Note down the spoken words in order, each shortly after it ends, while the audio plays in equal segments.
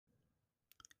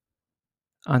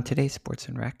On today's Sports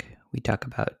and Rec, we talk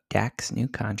about Dak's new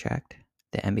contract,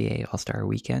 the NBA All-Star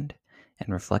Weekend,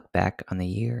 and reflect back on the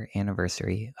year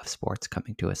anniversary of sports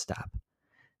coming to a stop.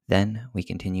 Then we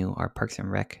continue our Parks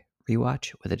and Rec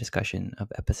rewatch with a discussion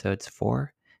of episodes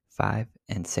 4, 5,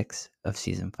 and 6 of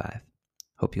Season 5.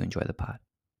 Hope you enjoy the pod.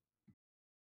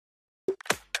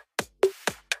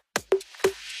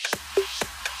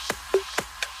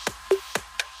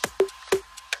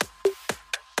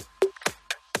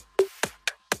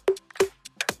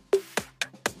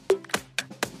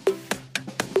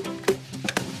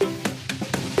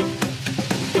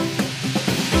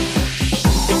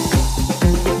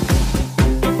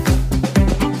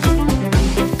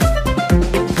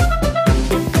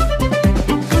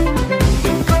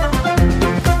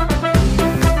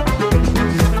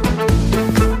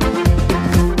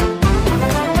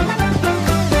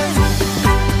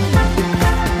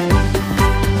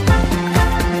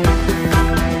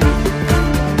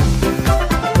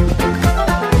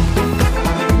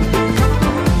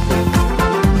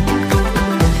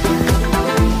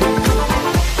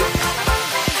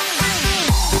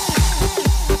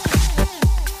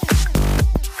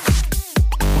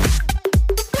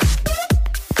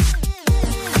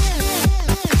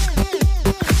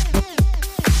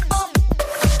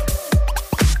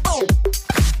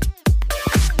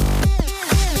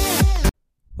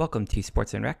 Welcome to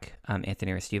Sports and Rec. I'm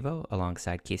Anthony Restivo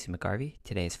alongside Casey McGarvey.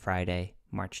 Today is Friday,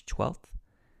 March 12th,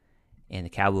 and the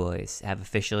Cowboys have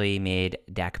officially made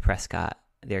Dak Prescott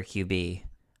their QB.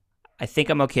 I think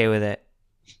I'm okay with it.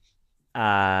 What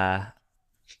are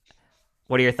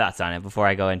your thoughts on it before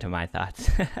I go into my thoughts?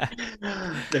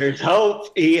 There's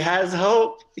hope. He has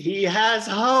hope. He has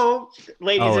hope,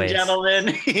 ladies Always. and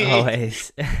gentlemen.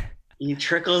 Always. He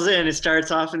trickles in. It starts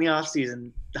off in the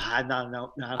offseason.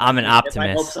 No, I'm an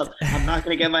optimist. I'm not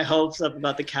going to get my hopes up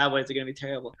about the Cowboys. They're going to be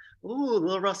terrible. Ooh,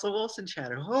 little Russell Wilson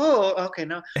chatter. Oh, okay,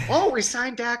 no. Oh, we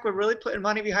signed Dak. We're really putting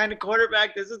money behind the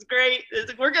quarterback. This is great.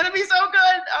 We're going to be so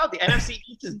good. Oh, the NFC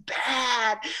East is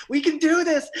bad. We can do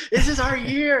this. This is our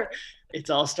year. It's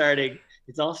all starting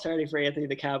for Anthony,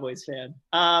 the Cowboys fan.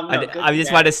 I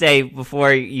just want to say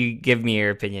before you give me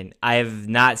your opinion, I have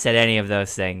not said any of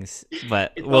those things,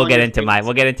 but we'll get into my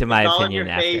opinion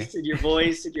after. Your face and your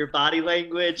voice and your body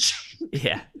language.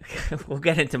 Yeah, we'll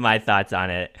get into my thoughts on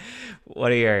it.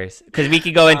 What are yours? Because we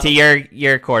could go into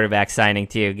your quarterback signing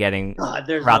too, getting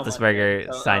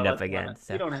Roethlisberger signed up again.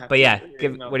 So. But yeah,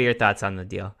 what are your thoughts on the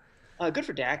deal? Good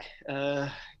for Dak,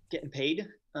 getting paid.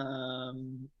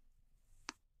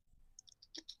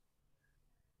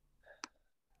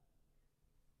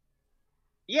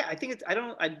 Yeah, I think I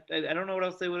don't know what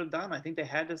else they would have done. I think they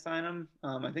had to sign him.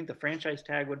 I think the franchise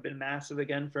tag would have been massive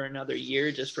again for another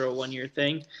year, just for a 1-year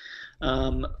thing.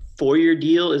 4-year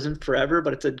deal isn't forever,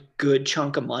 but it's a good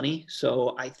chunk of money.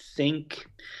 So I think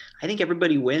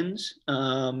everybody wins.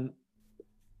 And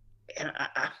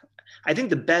I think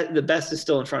the best is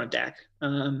still in front of Dak.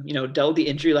 Dealt with the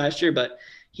injury last year, but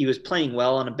he was playing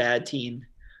well on a bad team.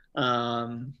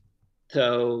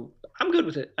 So I'm good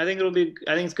with it. I think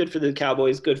it's good for the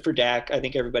Cowboys, good for Dak. I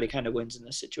think everybody kind of wins in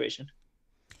this situation.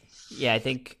 Yeah,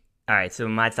 all right, so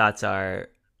my thoughts are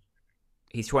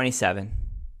he's 27.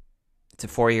 It's a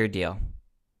 4-year deal.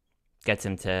 Gets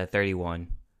him to 31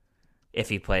 if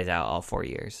he plays out all 4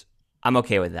 years. I'm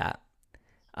okay with that.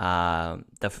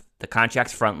 The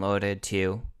contract's front-loaded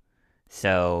too.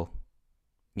 So,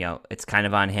 it's kind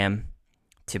of on him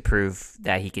to prove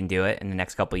that he can do it in the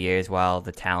next couple of years while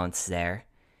the talent's there.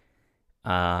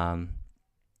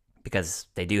 Because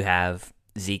they do have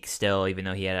Zeke still, even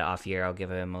though he had an off year. I'll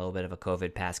give him a little bit of a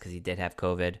COVID pass because he did have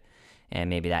COVID, and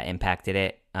maybe that impacted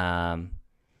it. But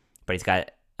he's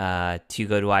got 2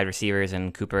 good wide receivers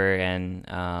in Cooper and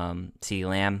CeeDee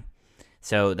Lamb.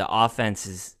 So the offense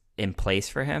is in place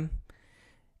for him,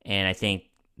 and I think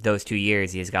those 2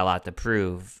 years he's got a lot to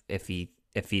prove if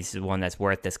he's the one that's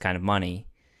worth this kind of money.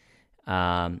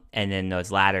 And then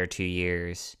those latter 2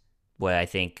 years, what I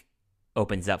think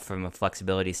opens up from a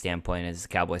flexibility standpoint is the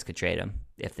Cowboys could trade him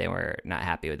if they were not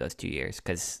happy with those 2 years,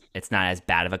 because it's not as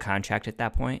bad of a contract at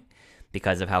that point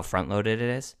because of how front-loaded it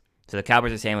is. So the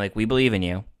Cowboys are saying, like, we believe in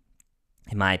you,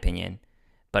 in my opinion,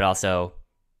 but also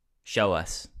show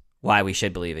us why we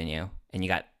should believe in you. And you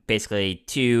got basically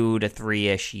 2 to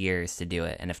 3-ish years to do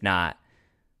it. And if not,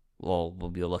 we'll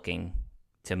be looking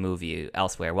to move you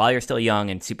elsewhere while you're still young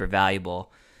and super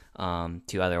valuable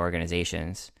to other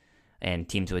organizations. And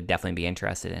teams would definitely be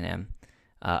interested in him,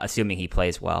 assuming he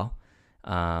plays well.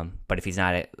 But if he's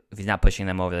not pushing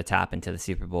them over the top into the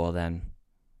Super Bowl, then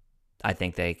I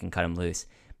think they can cut him loose.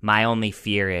 My only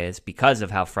fear is, because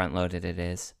of how front-loaded it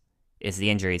is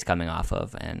the injury he's coming off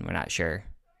of, and we're not sure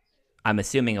I'm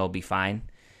assuming it'll be fine.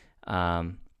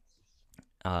 Um,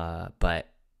 but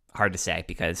hard to say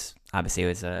because obviously it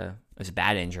was a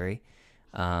bad injury.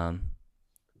 But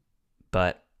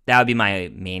that would be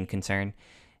my main concern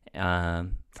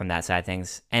from that side of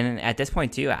things. And at this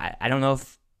point too, I don't know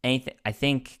if anything. I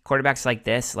think quarterbacks like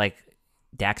this, like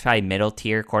Dak's probably middle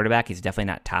tier quarterback. He's definitely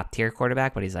not top tier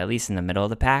quarterback, but he's at least in the middle of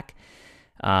the pack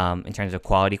in terms of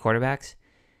quality quarterbacks.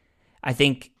 I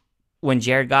think when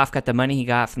Jared Goff got the money he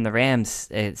got from the Rams,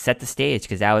 it set the stage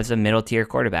because that was a middle tier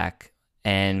quarterback.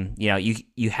 And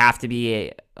you have to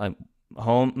be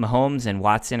Mahomes and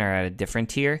Watson are at a different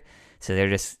tier, so they're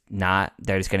just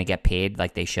going to get paid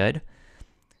like they should.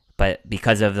 But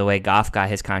because of the way Goff got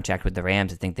his contract with the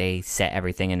Rams, I think they set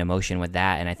everything into motion with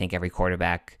that. And I think every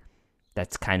quarterback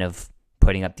that's kind of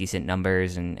putting up decent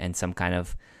numbers and some kind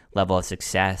of level of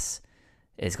success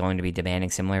is going to be demanding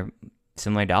similar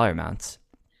dollar amounts.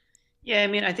 Yeah, I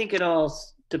mean, I think it all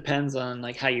depends on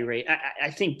like how you rate. I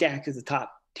think Dak is a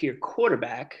top tier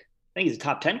quarterback. I think he's a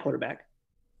top 10 quarterback.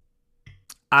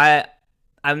 I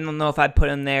don't know if I'd put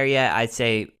him there yet. I'd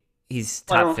say he's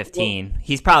top 15.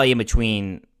 He's probably in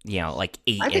between, like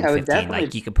 8 and 15.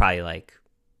 Like you could probably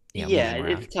yeah,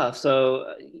 it's tough.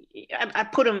 So I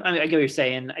put him. I get what you're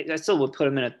saying. I still would put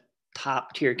him in a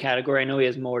top tier category. I know he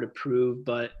has more to prove,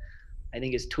 but I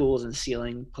think his tools and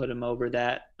ceiling put him over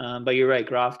that. But you're right.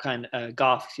 Goff,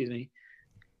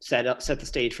 set the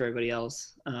stage for everybody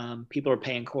else. People are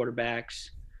paying quarterbacks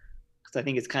because I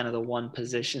think it's kind of the one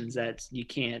positions that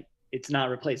it's not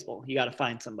replaceable. You got to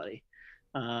find somebody.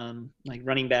 Like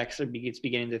running backs it's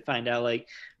beginning to find out like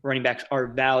running backs are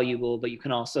valuable, but you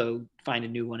can also find a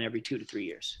new one every 2 to 3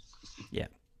 years. Yeah,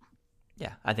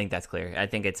 I think that's clear. I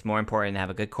think it's more important to have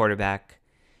a good quarterback,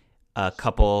 a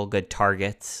couple good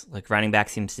targets. Like running back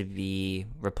seems to be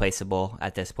replaceable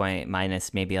at this point,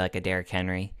 minus maybe like a Derrick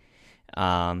Henry,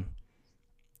 and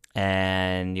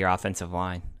your offensive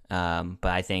line. But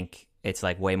I think it's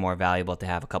like way more valuable to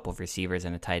have a couple of receivers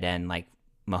and a tight end like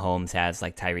Mahomes has,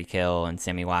 like Tyreek Hill and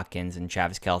Sammy Watkins and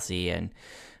Travis Kelce,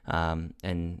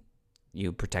 and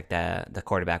you protect the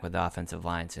quarterback with the offensive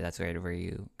line. So that's where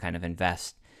you kind of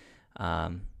invest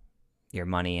your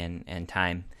money and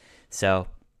time. So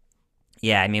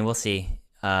yeah, I mean, we'll see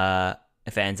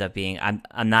if it ends up being.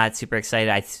 I'm not super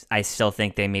excited. I still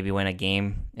think they maybe win a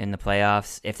game in the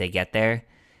playoffs if they get there.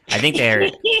 I think they're.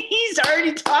 He's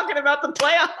already talking about the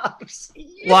playoffs.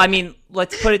 Well, I mean,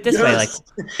 let's put it this way: like,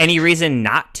 any reason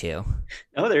not to?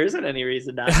 No, there isn't any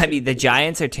reason not to. I mean, the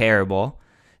Giants are terrible.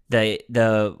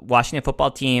 The Washington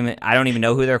football team, I don't even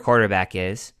know who their quarterback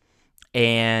is,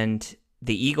 and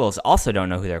the Eagles also don't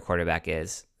know who their quarterback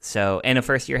is. So, and a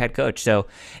first-year head coach. So,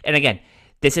 and again,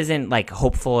 this isn't like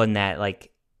hopeful in that like.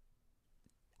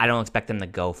 I don't expect them to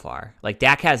go far. Like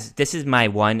this is my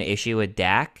one issue with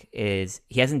Dak is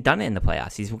he hasn't done it in the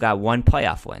playoffs. He's got one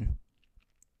playoff win.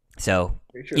 So,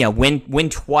 win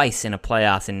twice in a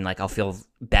playoffs and like I'll feel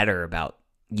better about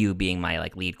you being my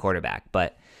like lead quarterback.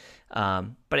 But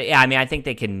yeah, I mean, I think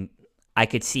I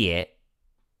could see it.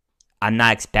 I'm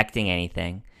not expecting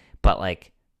anything, but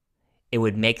like it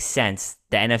would make sense.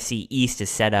 The NFC East is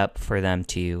set up for them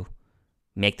to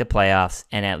make the playoffs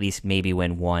and at least maybe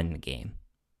win one game.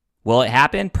 Will it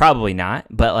happen? Probably not.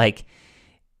 But like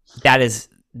that is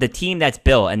the team that's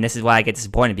built, and this is why I get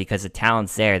disappointed because the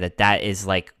talent's there. That is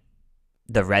like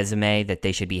the resume that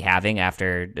they should be having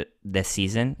after this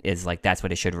season is like that's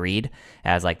what it should read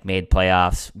as like made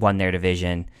playoffs, won their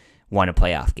division, won a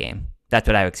playoff game. That's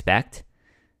what I would expect.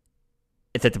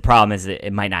 It's that the problem is that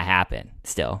it might not happen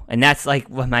still. And that's like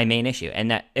my main issue.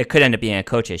 And that it could end up being a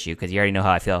coach issue because you already know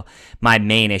how I feel. My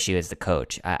main issue is the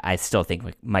coach. I still think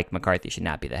Mike McCarthy should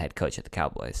not be the head coach at the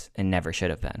Cowboys and never should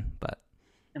have been.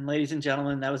 And ladies and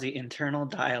gentlemen, that was the internal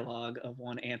dialogue of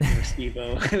one Anthony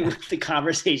Restivo with the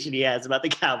conversation he has about the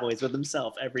Cowboys with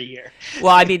himself every year.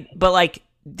 Well, I mean, but like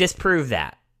disprove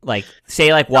that. Like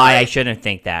say like why I shouldn't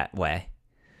think that way.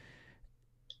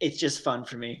 It's just fun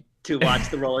for me to watch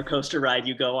the roller coaster ride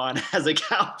you go on as a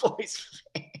Cowboys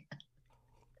fan.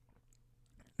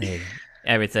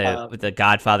 With the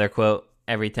Godfather quote,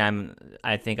 every time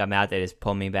I think I'm out, they just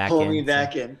pull me back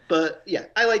in. But yeah,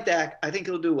 I like Dak. I think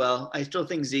he'll do well. I still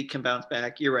think Zeke can bounce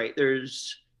back. You're right.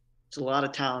 There's a lot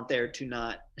of talent there to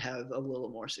not have a little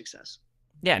more success.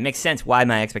 Yeah, it makes sense why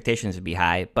my expectations would be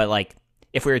high. But like,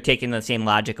 if we were taking the same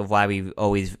logic of why we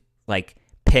always like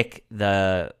pick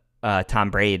the Tom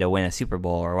Brady to win a Super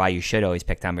Bowl, or why you should always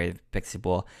pick Tom Brady to pick Super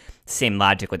Bowl. Same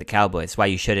logic with the Cowboys. Why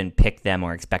you shouldn't pick them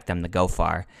or expect them to go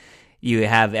far. You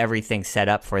have everything set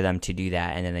up for them to do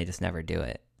that, and then they just never do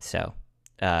it. So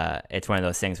it's one of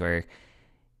those things where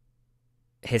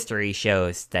history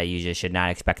shows that you just should not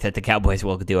expect that the Cowboys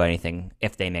will do anything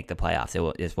if they make the playoffs.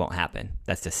 It just won't happen.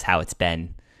 That's just how it's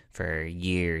been for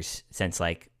years, since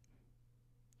like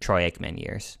Troy Aikman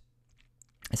years,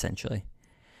 essentially.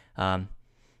 But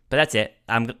that's it.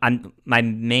 My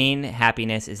main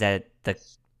happiness is that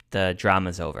the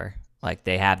drama's over. Like,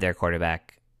 they have their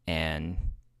quarterback, and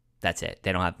that's it.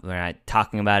 We're not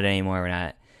talking about it anymore. We're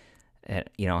not.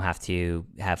 You don't have to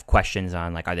have questions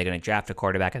on, like, are they going to draft a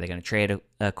quarterback? Are they going to trade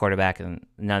a quarterback? And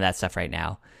none of that stuff right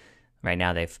now. Right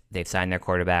now, they've signed their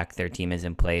quarterback. Their team is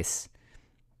in place,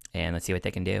 and let's see what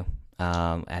they can do.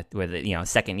 With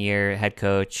second year head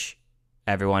coach,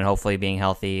 everyone hopefully being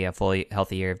healthy, a fully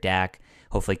healthy year of Dak.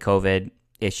 Hopefully, COVID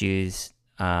issues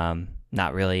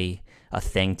not really a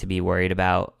thing to be worried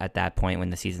about at that point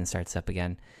when the season starts up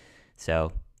again.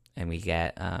 So, and we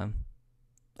get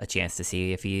a chance to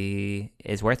see if he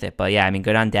is worth it. But yeah, I mean,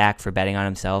 good on Dak for betting on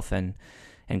himself and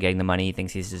getting the money he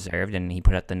thinks he's deserved, and he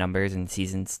put up the numbers and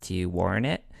seasons to warrant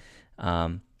it.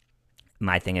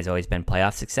 My thing has always been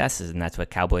playoff successes, and that's what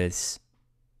Cowboys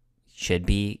should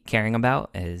be caring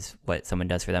about, is what someone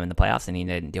does for them in the playoffs, and he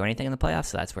didn't do anything in the playoffs,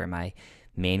 so that's where my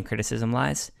main criticism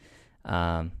lies.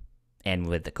 And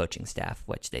with the coaching staff,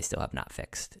 which they still have not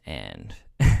fixed, and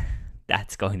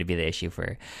that's going to be the issue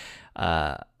for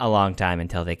a long time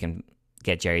until they can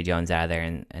get Jerry Jones out of there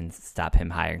and stop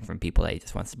him hiring from people that he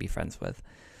just wants to be friends with.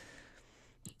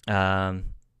 So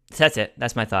that's it.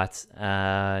 That's my thoughts.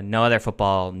 No other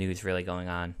football news really going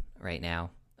on right now.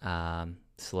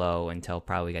 Slow until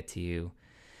probably get to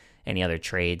any other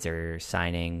trades or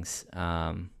signings,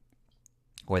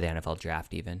 or the NFL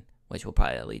draft even, which will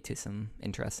probably lead to some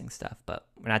interesting stuff. But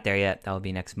we're not there yet. That will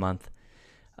be next month.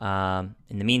 In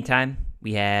the meantime,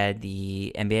 we had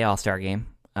the NBA All-Star Game,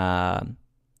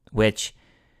 which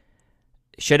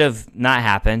should have not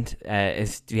happened.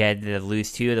 We had to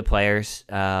lose two of the players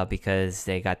because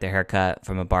they got their haircut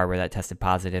from a barber that tested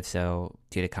positive. So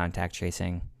due to contact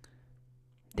tracing,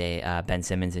 Ben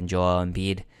Simmons and Joel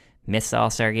Embiid missed the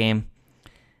All-Star Game.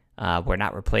 Were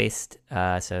not replaced.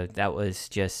 So that was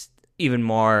just even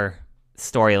more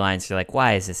storylines. You're like,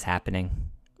 why is this happening?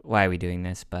 Why are we doing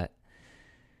this? But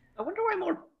I wonder why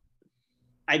more.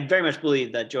 I very much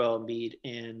believe that Joel Embiid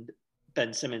and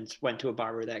Ben Simmons went to a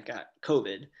barber that got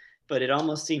COVID, but it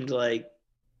almost seemed like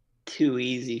too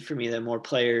easy for me that more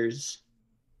players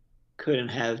couldn't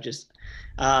have just,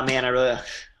 man, I really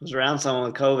was around someone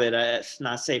with COVID. It's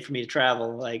not safe for me to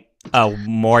travel. Like,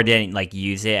 more didn't like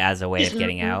use it as a way of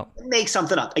getting out. Make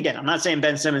something up. Again, I'm not saying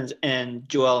Ben Simmons and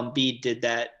Joel Embiid did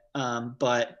that,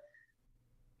 but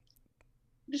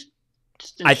just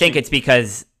I think it's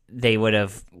because they would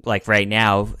have, like, right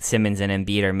now, Simmons and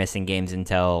Embiid are missing games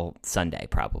until Sunday,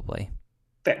 probably.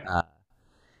 Fair.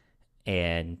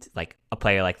 And, like, a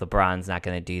player like LeBron's not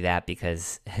going to do that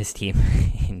because his team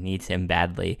needs him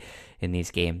badly in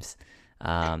these games.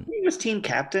 He was team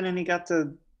captain, and he got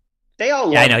to. They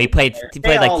all. Yeah, I know. He played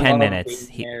like 10 minutes.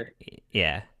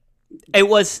 Yeah. It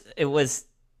was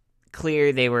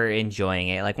clear they were enjoying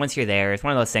it. Like, once you're there, it's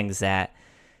one of those things that.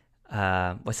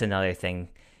 What's another thing?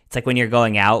 It's like when you're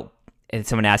going out and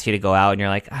someone asks you to go out and you're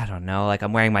like, I don't know, like,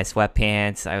 I'm wearing my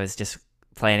sweatpants. I was just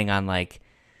planning on, like,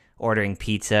 ordering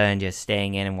pizza and just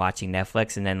staying in and watching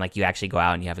Netflix. And then, like, you actually go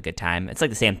out and you have a good time. It's like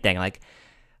the same thing. Like,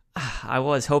 I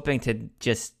was hoping to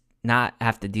just not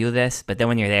have to do this. But then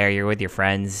when you're there, you're with your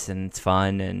friends and it's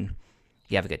fun and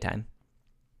you have a good time.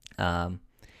 But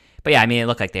yeah, I mean, it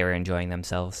looked like they were enjoying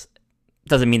themselves.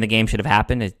 Doesn't mean the game should have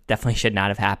happened. It definitely should not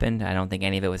have happened. I don't think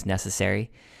any of it was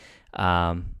necessary.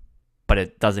 But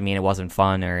it doesn't mean it wasn't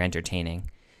fun or entertaining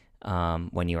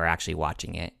when you were actually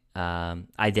watching it.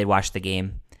 I did watch the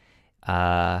game.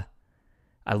 I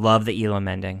love the Elam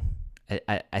ending.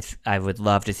 I would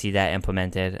love to see that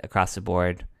implemented across the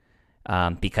board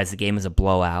because the game was a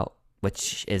blowout,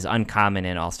 which is uncommon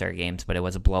in All-Star games, but it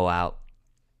was a blowout.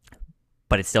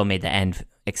 But it still made the end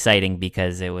exciting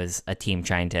because it was a team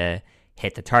trying to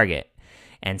hit the target.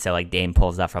 And so, like, Dame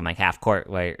pulls up from, like, half court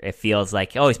where it feels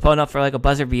like, oh, he's pulling up for, like, a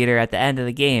buzzer beater at the end of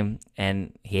the game.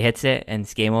 And he hits it, and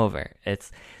it's game over.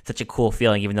 It's such a cool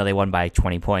feeling, even though they won by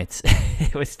 20 points.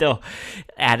 It was still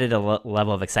added a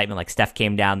level of excitement. Like, Steph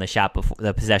came down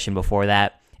the possession before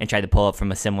that and tried to pull up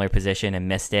from a similar position and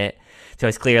missed it. So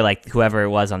it's clear, like, whoever it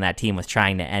was on that team was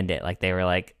trying to end it. Like, they were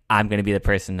like, I'm going to be the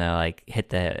person to, like, hit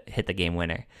the game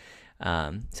winner.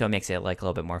 So it makes it, like, a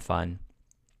little bit more fun.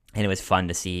 And it was fun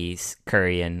to see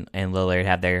Curry and Lillard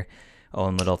have their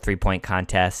own little 3-point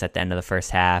contests at the end of the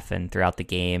first half and throughout the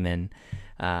game, and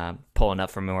pulling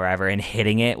up from wherever and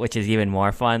hitting it, which is even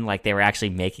more fun. Like, they were actually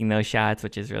making those shots,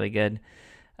 which is really good.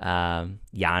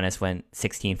 Giannis went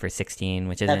 16 for 16,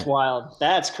 which That's isn't. wild.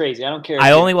 That's crazy. I don't care.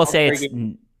 I only will say it's.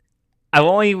 I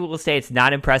only will say it's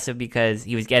not impressive because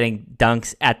he was getting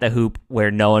dunks at the hoop where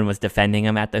no one was defending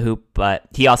him at the hoop, but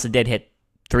he also did hit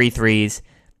 3 threes.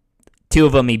 2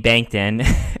 of them he banked in,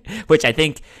 which I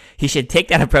think he should take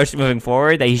that approach moving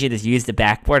forward, that he should just use the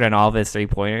backboard on all of his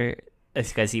three-pointer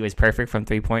because he was perfect from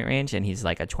three-point range and he's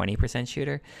like a 20%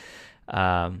 shooter.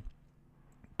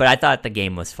 But I thought the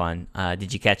game was fun.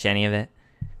 Did you catch any of it?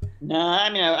 No, I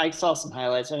mean, I saw some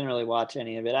highlights. I didn't really watch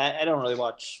any of it. I don't really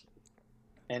watch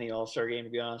any All-Star game, to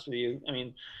be honest with you. I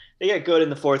mean, they get good in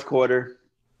the fourth quarter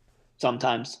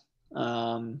sometimes.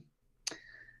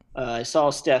 I saw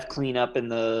Steph clean up in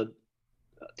the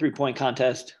three-point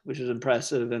contest, which was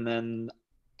impressive, and then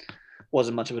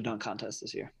wasn't much of a dunk contest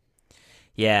this year.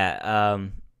 Yeah,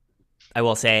 I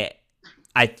will say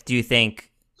I do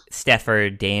think Steph or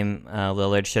Dame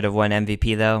Lillard should have won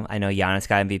MVP, though. I know Giannis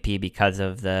got MVP because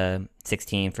of the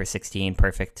 16 for 16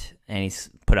 perfect, and he's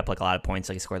put up like a lot of points.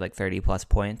 Like he scored like 30-plus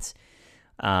points.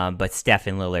 But Steph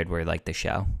and Lillard were like the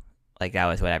show. Like that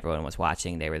was what everyone was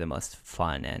watching. They were the most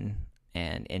fun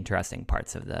and interesting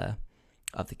parts of the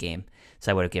game.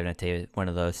 So I would have given it to one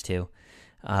of those two.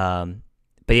 But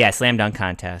yeah, slam dunk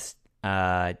contest.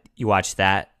 You watched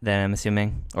that then, I'm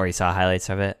assuming, or you saw highlights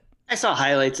of it? I saw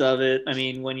highlights of it. I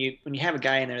mean, when you have a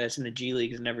guy in there that's in the G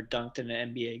League who's never dunked in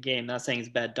an NBA game, not saying he's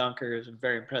a bad dunker, it was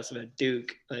very impressive at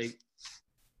Duke. Like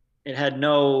it had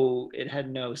no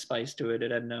spice to it. It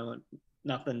had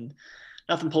nothing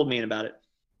pulled me in about it.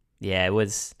 Yeah, it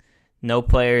was no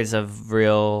players of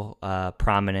real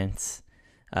prominence.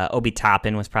 Obi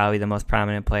Toppin was probably the most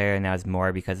prominent player, and that was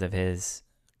more because of his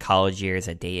college years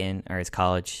at Dayton, or his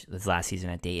last season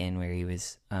at Dayton, where he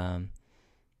was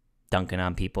dunking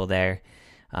on people there.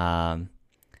 But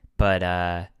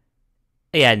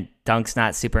yeah, dunk's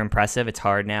not super impressive. It's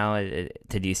hard now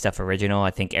to do stuff original.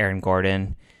 I think Aaron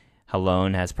Gordon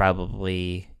alone has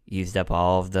probably used up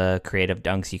all of the creative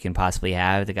dunks you can possibly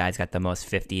have. The guy's got the most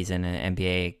 50s in an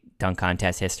NBA dunk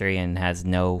contest history and has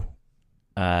no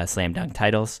slam dunk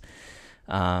titles.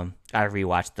 I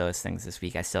rewatched those things this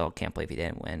week. I still can't believe he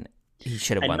didn't win. He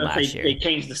should have won last year. They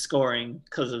changed the scoring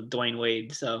because of Dwayne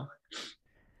Wade, so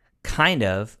kind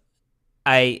of.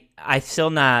 I still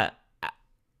not.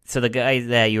 So the guy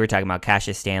that you were talking about,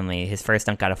 Cassius Stanley, his first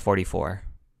dunk got a 44,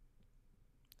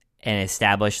 and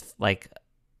established like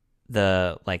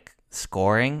the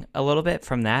scoring a little bit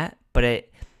from that, but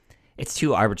it's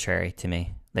too arbitrary to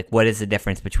me. Like, what is the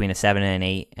difference between a 7 and an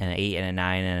 8, and an 8 and a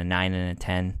 9, and a 9 and a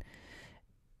 10?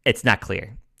 It's not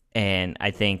clear. And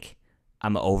I think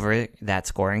I'm over that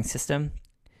scoring system.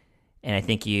 And I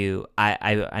think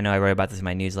I know I wrote about this in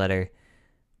my newsletter.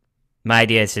 My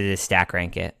idea is to just stack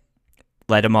rank it.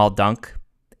 Let them all dunk,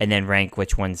 and then rank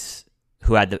which ones,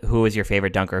 who was your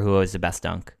favorite dunker, who was the best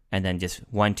dunk. And then just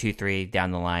 1, 2, 3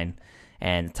 down the line.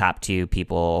 And the top 2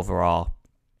 people overall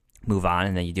move on,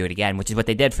 and then you do it again, which is what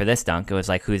they did for this dunk. It was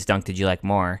like, whose dunk did you like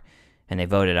more? And they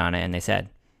voted on it, and they said,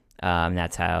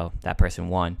 that's how that person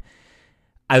won.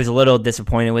 I was a little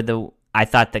disappointed with I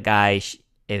thought the guy,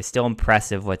 it was still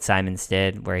impressive what Simons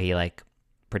did, where he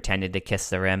pretended to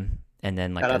kiss the rim, and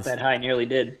then got up that high, nearly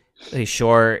did. He's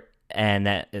short, and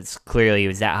that it's clearly he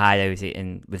was that high that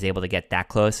he was able to get that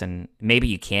close, and maybe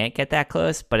you can't get that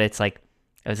close, but it's like,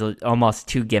 it was almost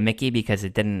too gimmicky because he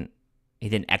didn't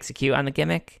execute on the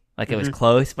gimmick. It was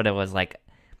close, but it was like,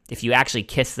 if you actually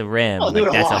kiss the rim,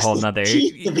 that's a whole nother.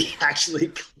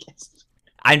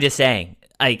 I'm just saying,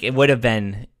 it would have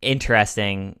been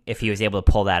interesting if he was able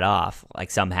to pull that off,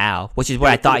 somehow, which is what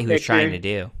I thought he was trying to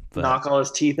do. But, knock all his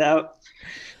teeth out.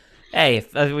 Hey, is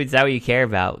that what you care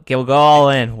about? Okay, we'll go all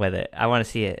in with it. I want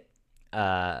to see it.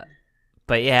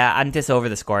 But yeah, I'm just over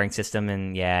the scoring system,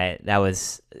 and yeah, that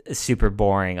was a super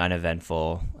boring,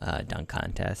 uneventful dunk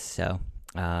contest. So,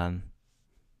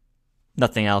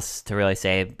 nothing else to really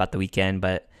say about the weekend,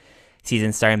 but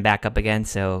season's starting back up again,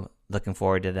 so looking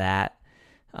forward to that.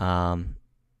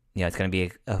 It's going to be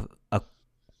a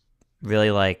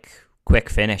really quick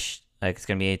finish. It's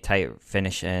going to be a tight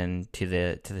finish to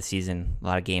the season. A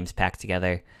lot of games packed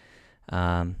together.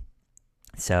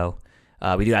 So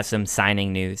we do have some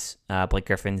signing news. Blake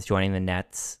Griffin's joining the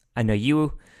Nets. I know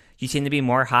you seem to be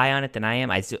more high on it than I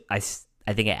am. I think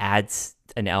it adds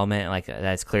an element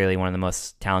that's clearly one of the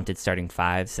most talented starting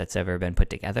fives that's ever been put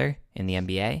together in the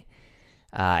NBA.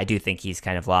 I do think he's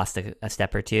kind of lost a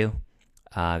step or two.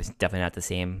 He's definitely not the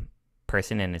same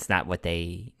person, and it's not what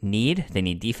they need. They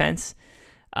need defense.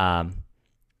 I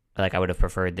would have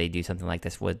preferred they do something like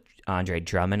this with Andre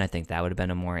Drummond. I think that would have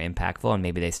been a more impactful, and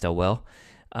maybe they still will.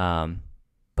 But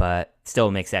but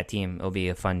still makes that team. It'll be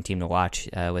a fun team to watch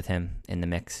with him in the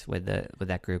mix with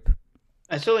that group.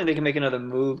 I still think they can make another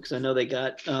move because I know they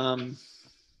got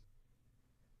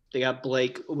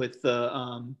Blake with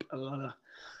the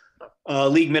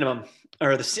league minimum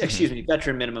or the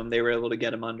veteran minimum. They were able to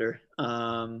get him under.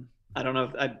 I don't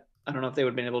know if they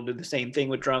would have been able to do the same thing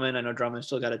with Drummond. I know Drummond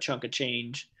still got a chunk of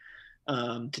change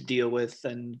to deal with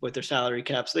and with their salary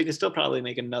cap, so they could still probably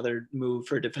make another move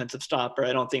for a defensive stopper.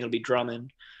 I don't think it'll be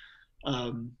Drummond.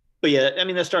 But yeah, I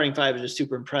mean, the starting five is just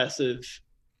super impressive.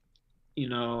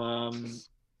 I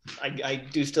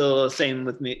do still same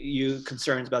with you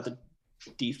concerns about the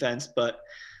defense, but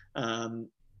I'm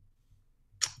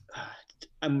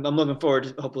looking forward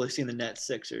to hopefully seeing the Nets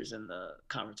Sixers in the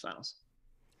conference finals.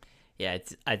 Yeah,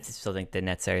 I still think the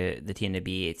Nets are the team to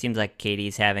beat. It seems like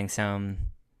KD's having some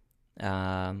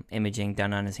imaging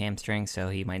done on his hamstring, so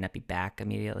he might not be back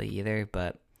immediately either,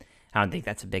 but I don't think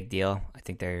that's a big deal. I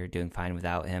think they're doing fine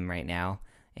without him right now,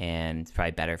 and it's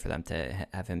probably better for them to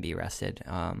have him be rested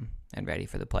and ready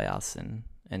for the playoffs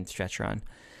and stretch run.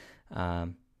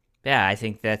 Yeah, I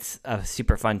think that's a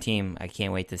super fun team. I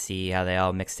can't wait to see how they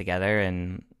all mix together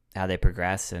and how they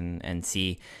progress and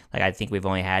see. Like, I think we've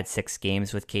only had 6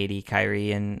 games with KD,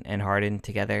 Kyrie, and Harden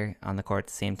together on the court at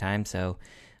the same time. So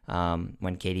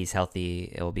when KD's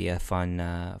healthy, it'll be a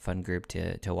fun group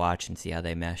to watch and see how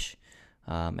they mesh.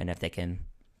 And if they can,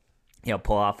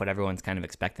 pull off what everyone's kind of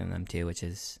expecting them to, which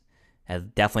is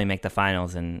definitely make the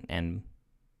finals and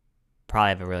probably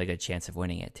have a really good chance of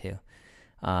winning it too.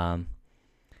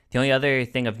 The only other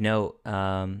thing of note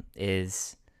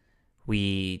is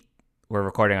we're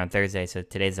recording on Thursday, so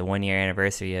today's the 1-year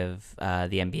anniversary of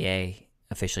the NBA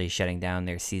officially shutting down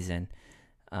their season.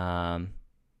 So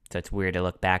it's weird to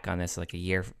look back on this like a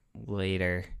year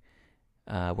later,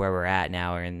 where we're at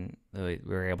now, and we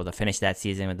were able to finish that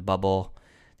season with the bubble.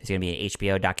 There's going to be an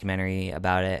HBO documentary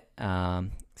about it,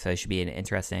 so it should be an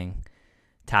interesting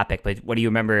topic. But what do you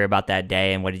remember about that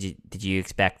day, and what did you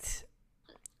expect?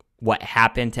 What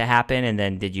happened to happen, and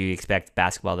then did you expect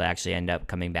basketball to actually end up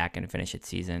coming back and finish its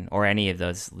season, or any of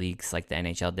those leagues like the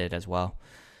NHL did as well?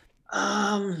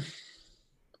 I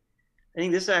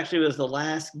think this actually was the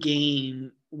last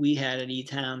game we had at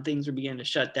E-Town. Things were beginning to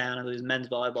shut down. It was a men's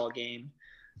volleyball game.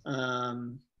 I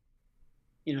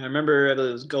remember it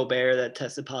was Gobert that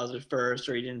tested positive first,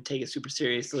 or he didn't take it super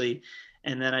seriously.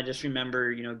 And then I just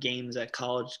remember, games at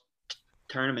college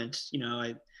tournaments,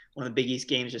 one of the Big East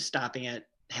games just stopping at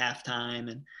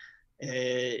halftime. And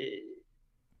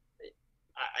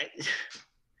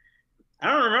I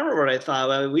don't remember what I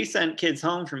thought. We sent kids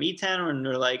home from E-Town and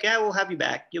they're like, yeah, we'll have you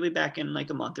back. You'll be back in like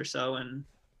a month or so. And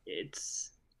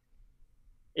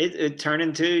it turned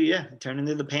into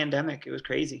the pandemic. It was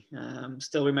crazy.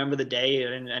 Still remember the day,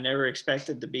 and I never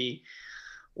expected to be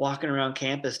walking around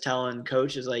campus telling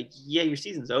coaches like, yeah, your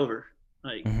season's over.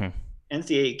 Like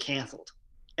NCAA canceled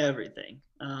everything.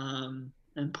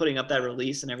 And putting up that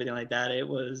release and everything like that, it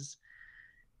was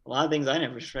a lot of things I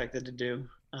never expected to do.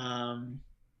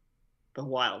 But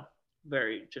wild,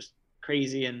 very just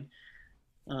crazy, and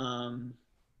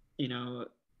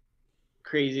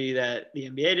crazy that the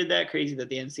NBA did that, crazy that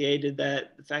the NCAA did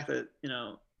that. The fact that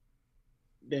the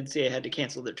NCAA had to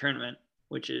cancel their tournament,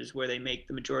 which is where they make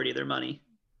the majority of their money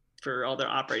for all their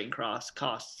operating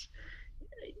costs.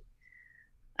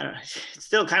 I don't know. It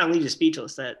still kind of leaves you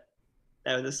speechless that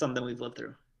was something we've lived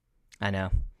through. I know.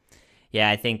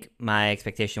 Yeah, I think my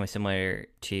expectation was similar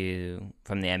to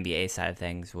from the NBA side of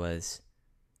things, was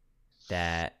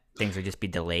that things would just be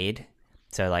delayed.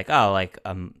 So like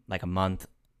a month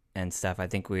and stuff. I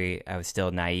think I was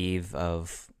still naive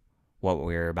of what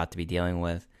we were about to be dealing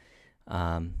with.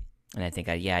 And I think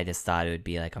I just thought it would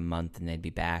be like a month and they'd be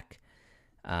back.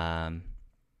 But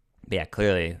yeah,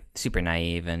 clearly super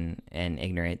naive and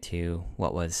ignorant to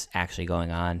what was actually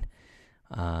going on.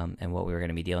 And what we were going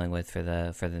to be dealing with for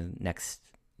the next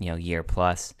year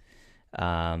plus.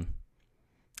 And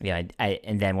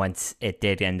then once it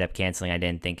did end up canceling, I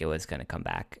didn't think it was going to come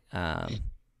back.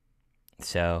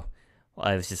 So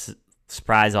I was just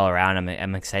surprised all around.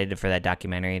 I'm excited for that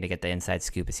documentary to get the inside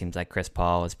scoop. It seems like Chris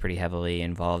Paul was pretty heavily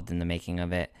involved in the making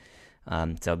of it. So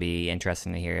it'll be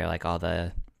interesting to hear like all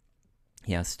the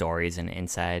stories and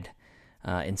insider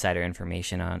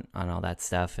information on all that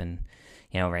stuff. And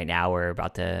right now we're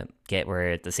at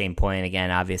the same point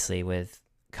again, obviously, with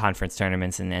conference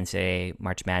tournaments and NCAA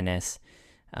March Madness,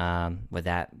 with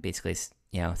that basically,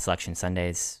 Selection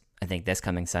Sundays, I think this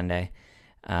coming Sunday,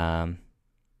 and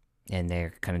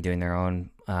they're kind of doing their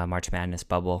own March Madness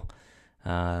bubble.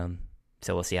 So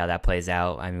we'll see how that plays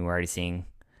out. I mean, we're already seeing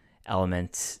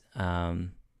elements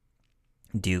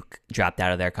Duke dropped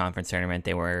out of their conference tournament.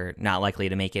 They were not likely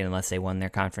to make it unless they won their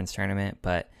conference tournament,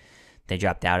 but they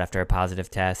dropped out after a positive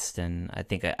test. And I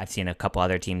think I've seen a couple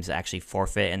other teams actually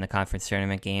forfeit in the conference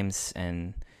tournament games,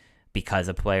 and because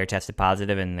a player tested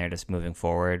positive, and they're just moving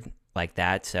forward like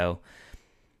that. So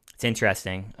it's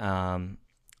interesting.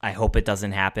 I hope it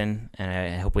doesn't happen, and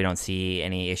I hope we don't see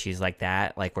any issues like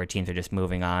that, like where teams are just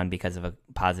moving on because of a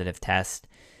positive test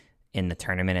in the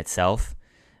tournament itself.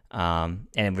 And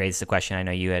it raised the question, I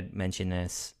know you had mentioned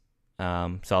this,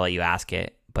 so I'll let you ask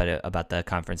it, but about the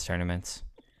conference tournaments.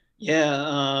 Yeah,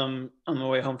 on the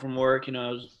way home from work,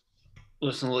 I was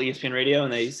listening to ESPN radio,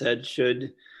 and they said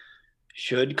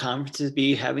should conferences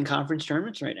be having conference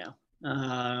tournaments right now?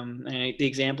 And the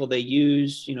example they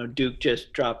used, Duke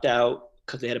just dropped out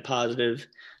because they had a positive.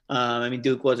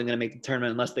 Duke wasn't going to make the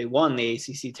tournament unless they won the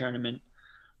ACC tournament.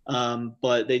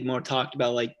 But they more talked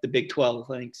about like the Big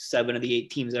 12. I think 7 of the 8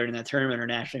 teams that are in that tournament are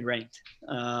nationally ranked.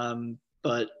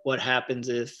 But what happens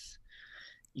if,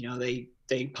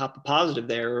 they pop a positive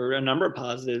there, or a number of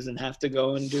positives, and have to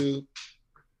go and do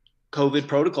COVID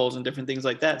protocols and different things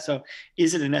like that? So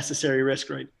is it a necessary risk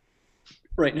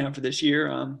right now for this year?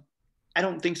 I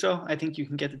don't think so. I think you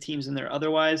can get the teams in there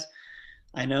otherwise.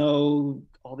 I know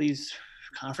all these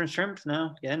conference tournaments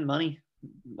now, again, money,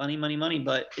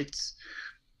 but it's,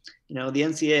 the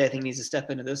NCAA, I think, needs to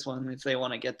step into this one if they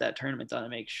want to get that tournament done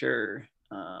and make sure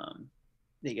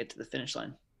they get to the finish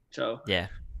line. So yeah,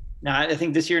 no, I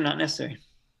think this year not necessary.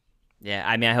 Yeah,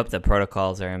 I hope the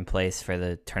protocols are in place for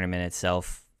the tournament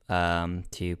itself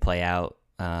to play out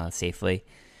safely.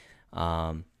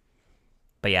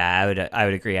 But yeah, I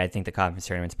would agree. I think the conference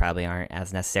tournaments probably aren't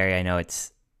as necessary. I know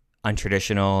it's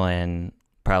untraditional and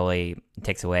probably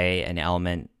takes away an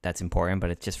element that's important, but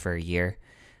it's just for a year.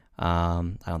 I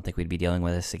don't think we'd be dealing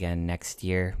with this again next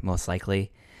year, most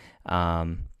likely.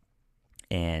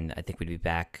 And I think we'd be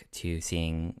back to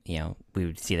seeing, we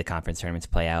would see the conference tournaments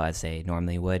play out as they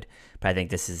normally would. But I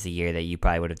think this is the year that you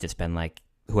probably would have just been like,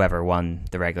 whoever won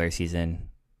the regular season,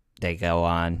 they go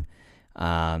on.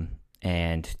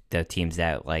 And the teams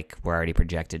that like were already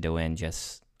projected to win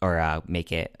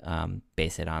make it,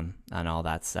 base it on all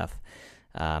that stuff.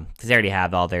 Because they already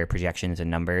have all their projections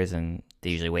and numbers, and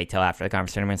they usually wait till after the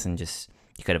conference tournaments, and just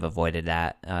you could have avoided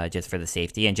that just for the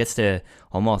safety and just to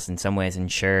almost in some ways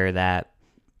ensure that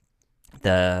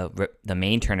the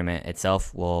main tournament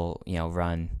itself will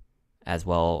run as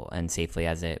well and safely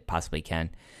as it possibly can.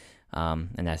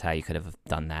 And that's how you could have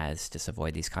done that, is just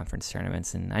avoid these conference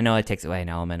tournaments. And I know it takes away an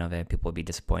element of it. People would be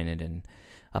disappointed and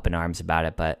up in arms about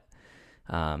it, but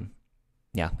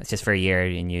it's just for a year,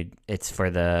 and it's for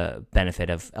the benefit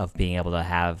of being able to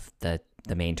have the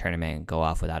main tournament go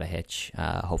off without a hitch,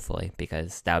 hopefully,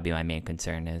 because that would be my main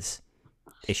concern, is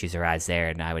issues arise there,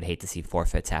 and I would hate to see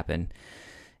forfeits happen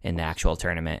in the actual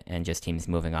tournament and just teams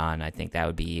moving on. I think that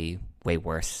would be way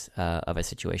worse of a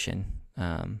situation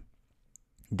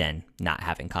than not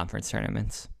having conference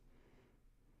tournaments.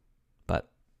 But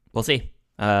we'll see.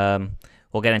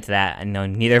 We'll get into that. I know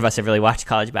neither of us have really watched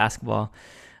college basketball,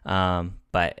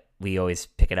 but we always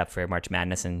pick it up for March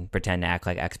Madness and pretend to act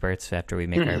like experts after we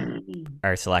make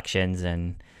our selections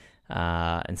and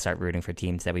start rooting for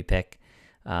teams that we pick.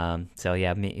 So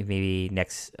yeah, maybe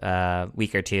next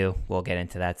week or two we'll get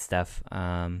into that stuff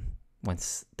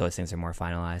once those things are more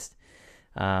finalized.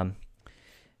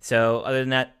 So other than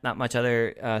that, not much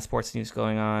other sports news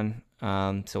going on.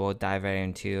 So we'll dive right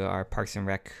into our Parks and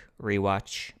Rec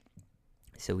rewatch.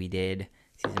 So we did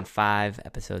season 5,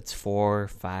 episodes 4,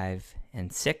 5,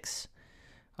 and 6.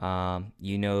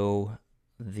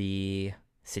 The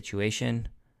situation.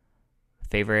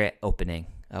 Favorite opening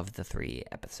of the 3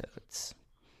 episodes?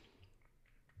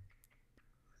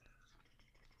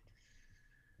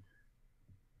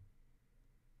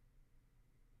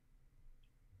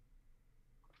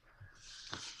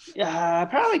 Yeah, it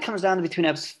probably comes down to between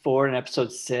episode 4 and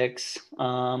episode 6.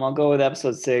 I'll go with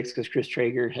episode 6 because Chris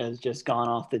Traeger has just gone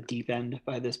off the deep end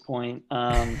by this point.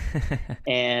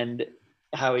 And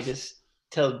how he just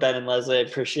tells Ben and Leslie, I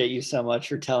appreciate you so much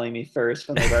for telling me first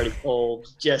when they've already told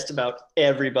just about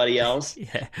everybody else.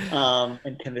 Yeah.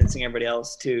 And convincing everybody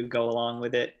else to go along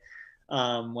with it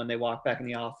when they walk back in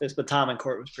the office. But Tom and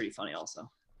Court was pretty funny also.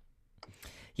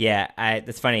 Yeah,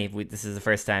 that's funny. This is the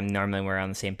first time normally we're on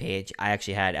the same page. I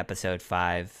actually had episode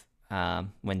 5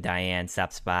 when Diane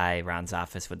stops by Ron's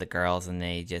office with the girls, and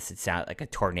it sounds like a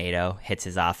tornado hits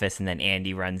his office, and then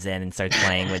Andy runs in and starts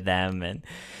playing with them and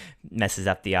messes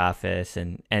up the office,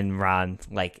 and Ron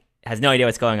has no idea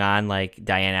what's going on. Like,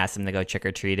 Diane asks him to go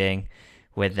trick-or-treating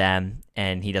with them,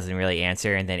 and he doesn't really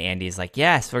answer. And then Andy's like,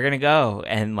 "Yes, we're gonna go,"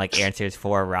 and like answers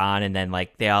for Ron, and then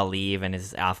like they all leave, and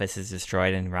his office is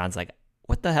destroyed, and Ron's like,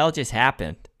 "What the hell just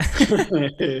happened?"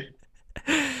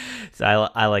 So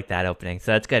I like that opening.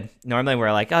 So that's good. Normally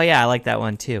we're like, "Oh yeah, I like that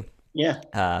one too."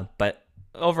 Yeah. But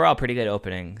overall, pretty good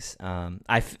openings.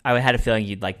 I had a feeling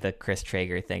you'd like the Chris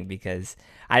Traeger thing because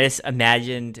I just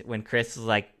imagined when Chris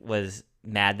was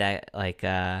mad that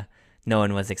no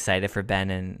one was excited for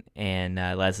Ben and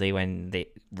Leslie when they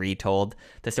retold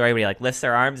the story. When he like lifts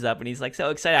their arms up and he's like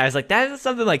so excited, I was like, that is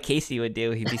something like Casey would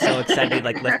do. He'd be so excited,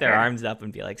 like lift their arms up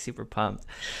and be like super pumped.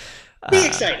 Be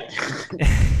excited.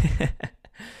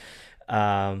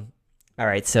 All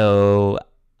right, so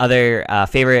other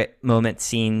favorite moments,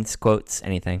 scenes, quotes,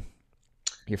 anything?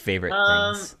 Your favorite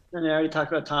things? And I already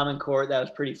talked about Tom and Court. That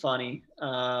was pretty funny.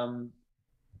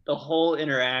 The whole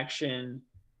interaction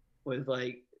with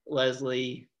like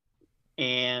Leslie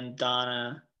and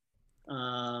Donna,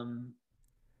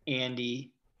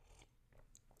 Andy.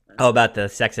 Oh, about the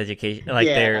sex education, like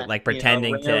Yeah, they're like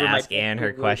pretending ran to over my ask Anne her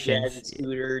with a jazzy questions.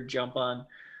 scooter, jump on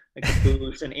like a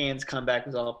boost, and Anne's comeback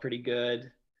was all pretty good.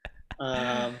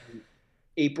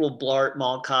 April Blart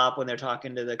Mall Cop when they're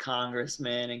talking to the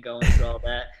congressman and going through all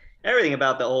that. Everything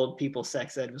about the old people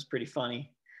sex ed was pretty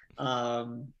funny.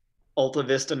 Alta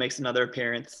Vista makes another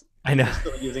appearance. I know. They're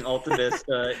still using Alta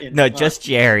Vista. No, just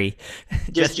Jerry.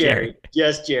 Just Jerry.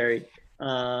 Just Jerry.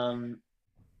 The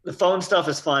phone stuff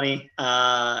is funny.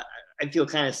 I feel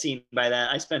kind of seen by that.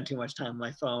 I spend too much time on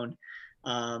my phone.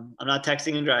 I'm not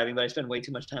texting and driving, but I spend way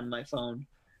too much time on my phone.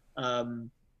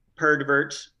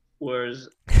 Perdivert was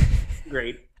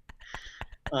great.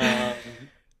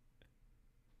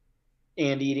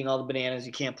 And eating all the bananas,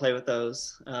 you can't play with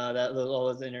those. All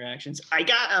those interactions. I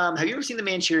got. Have you ever seen The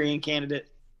Manchurian Candidate?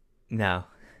 No.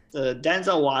 The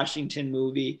Denzel Washington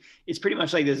movie. It's pretty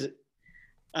much like this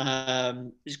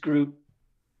group,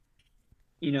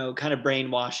 kind of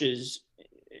brainwashes.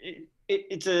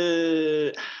 It's a,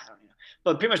 I don't know,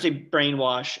 but pretty much they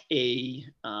brainwash a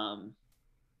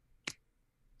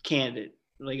candidate,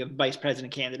 like a vice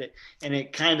president candidate. And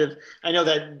it kind of, I know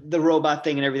that the robot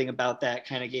thing and everything about that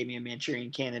kind of gave me a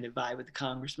Manchurian Candidate vibe with the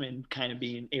congressman kind of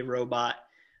being a robot.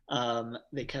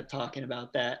 They kept talking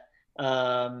about that.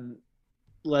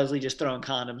 Leslie just throwing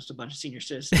condoms to a bunch of senior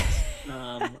citizens.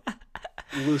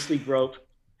 Loosely groped.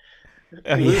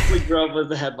 Loosely groped was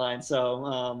the headline.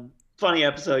 So funny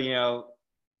episode,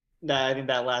 that I think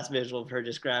that last visual of her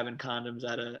just grabbing condoms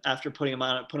after putting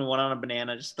one on a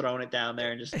banana, just throwing it down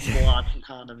there and just launching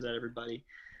condoms at everybody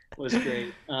was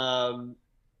great.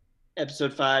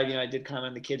 Episode 5, I did comment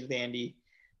on the kids with Andy.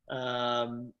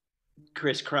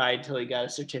 Chris cried till he got a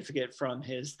certificate from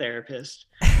his therapist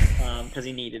because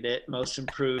he needed it. Most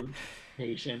improved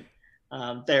patient.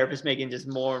 Therapist making just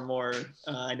more and more.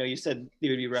 I know you said they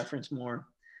would be referenced more.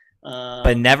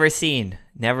 But never seen.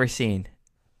 Not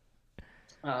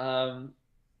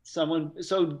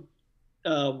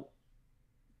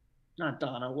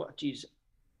Donna. What? Geez,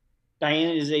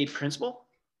 Diana is a principal.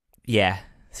 Yeah,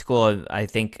 school. I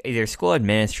think either school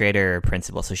administrator or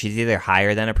principal. So she's either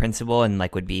higher than a principal and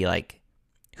would be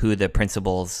who the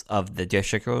principals of the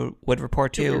district would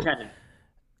report to.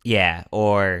 Yeah,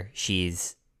 or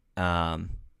she's a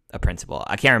principal.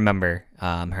 I can't remember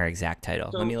her exact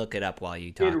title. So let me look it up while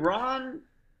you talk. Did Ron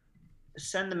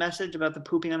send the message about the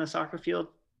pooping on the soccer field,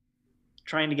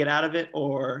 trying to get out of it,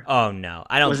 or? Oh no,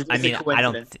 I don't. I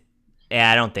don't.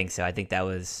 I don't think so. I think that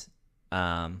was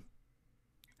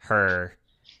her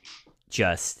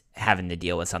just having to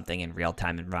deal with something in real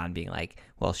time, and Ron being like,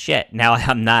 "Well, shit. Now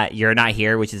you're not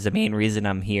here, which is the main reason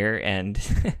I'm here." And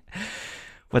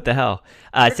what the hell?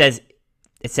 It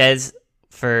says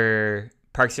for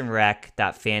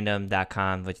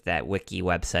parksandrec.fandom.com, which is that wiki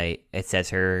website, it says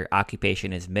her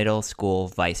occupation is middle school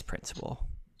vice principal.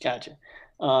 Gotcha.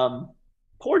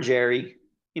 Poor Jerry.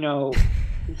 He can't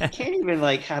even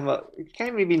can't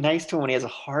even be nice to him when he has a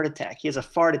heart attack. He has a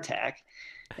fart attack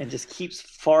and just keeps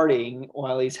farting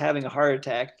while he's having a heart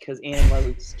attack because Anne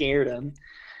Leslie scared him.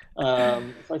 So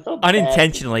I felt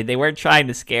unintentionally. They weren't trying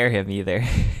to scare him either.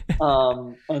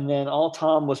 And then all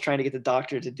Tom was trying to get the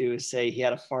doctor to do is say he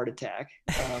had a fart attack,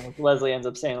 which Leslie ends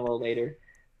up saying a little later.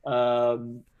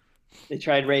 They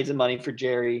tried raising money for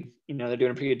Jerry. They're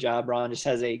doing a pretty good job. Ron just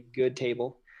has a good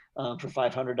table for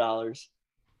 $500.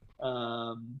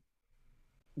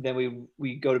 Then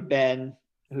we go to Ben,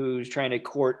 who's trying to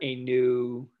court a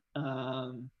new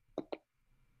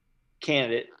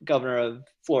candidate, governor of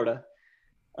Florida.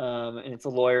 And it's a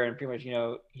lawyer, and pretty much,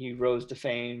 he rose to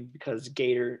fame because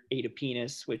Gator ate a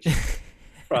penis, which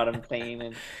brought him fame.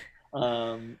 And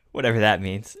Whatever that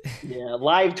means. Yeah,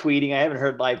 live tweeting. I haven't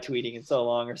heard live tweeting in so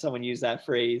long, or someone used that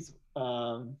phrase.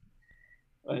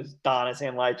 Was Donna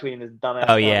saying live tweeting is Oh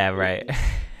dumbass yeah, right.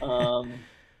 conversation. Um,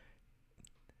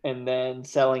 and then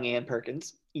selling Ann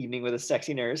Perkins, evening with a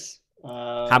sexy nurse.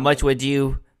 How much would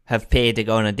you have paid to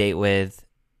go on a date with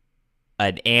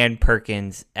an Ann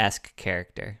Perkins-esque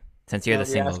character? Since you're No, the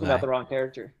you're single asking about guy. the wrong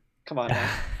character. Come on now.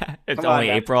 It's Come on only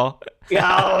now. April.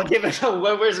 Yeah, oh, give it.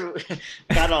 Where's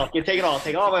got it all? Take it all.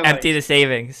 Take all my money. Empty the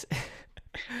savings.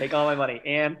 Take all my money.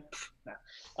 And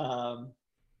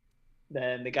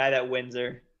then the guy that wins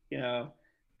her,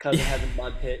 cousin has a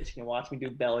mud pit. She can watch me do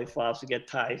belly flops to get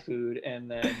Thai food, and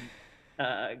then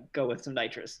go with some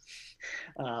nitrous.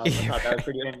 I thought that was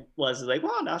pretty. And Les is like,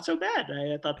 well, not so bad.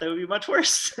 I thought that would be much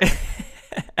worse.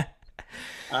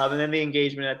 And then the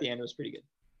engagement at the end was pretty good.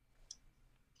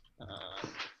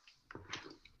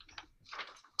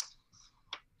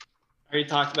 I already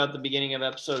talked about the beginning of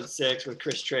episode 6 with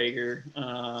Chris Traeger.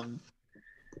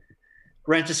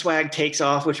 Rent a Swag takes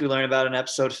off, which we learn about in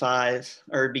episode 5,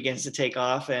 or begins to take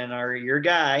off, and your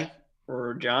guy,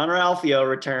 or John Ralphio,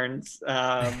 returns.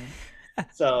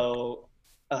 So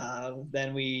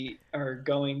then we are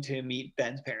going to meet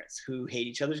Ben's parents, who hate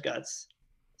each other's guts.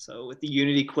 So with the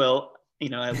Unity quilt,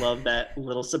 I love that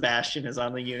little Sebastian is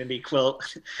on the Unity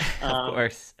quilt. Of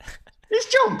course. This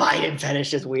Joe Biden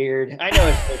fetish is weird. I know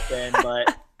it's just been,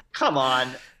 but come on.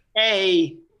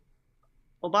 A,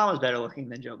 Obama's better looking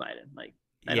than Joe Biden. Like,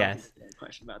 I don't think there's any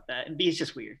question about that. And B, it's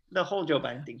just weird. The whole Joe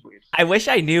Biden thing's weird. I wish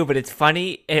I knew, but it's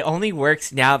funny. It only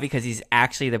works now because he's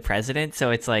actually the president.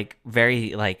 So it's like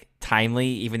very like timely,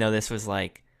 even though this was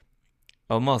like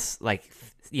almost like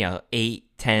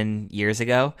 8-10 years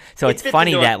ago. So it's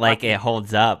funny that like it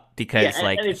holds up because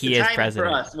like and he is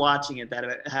president. For us watching it that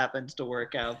it happens to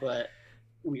work out, but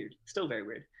weird, still very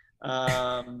weird.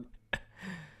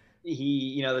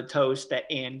 He, the toast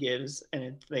that Anne gives,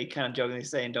 and they kind of jokingly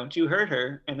saying, "Don't you hurt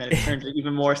her," and then it turns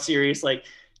even more serious. Like,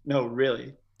 no,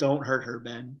 really, don't hurt her,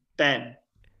 Ben. Ben,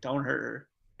 don't hurt her.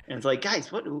 And it's like,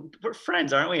 guys, we're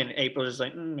friends, aren't we? And April's just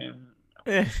like,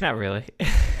 not really.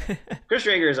 Chris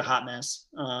Traeger is a hot mess.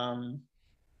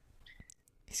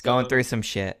 He's going through some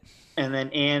shit. And then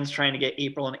Anne's trying to get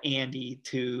April and Andy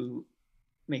to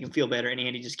make him feel better, and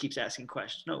Andy just keeps asking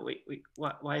questions. No, wait,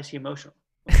 why is he emotional?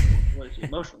 What is he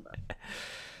emotional about?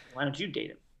 Why don't you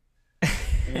date him?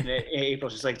 And then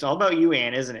April's just like, it's all about you,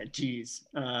 Anne, isn't it? Jeez.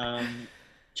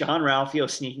 John Ralphio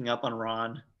sneaking up on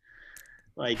Ron,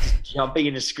 like jumping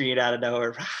in the screen out of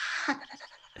nowhere.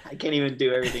 I can't even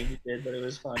do everything he did, but it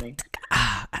was funny.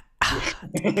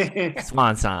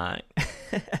 Swan song.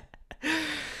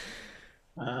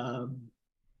 I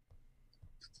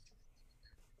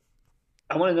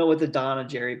want to know what the Donna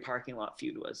Jerry parking lot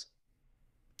feud was.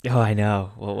 Oh, I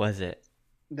know. What was it?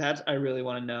 That I really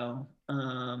want to know.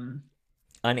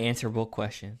 Unanswerable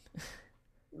question.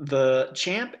 The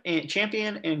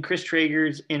champion and Chris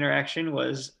Traeger's interaction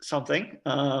was something.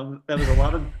 That was a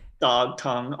lot of dog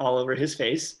tongue all over his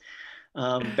face.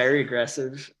 Very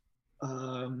aggressive.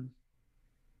 Yulani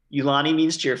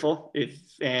means cheerful. If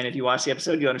you watch the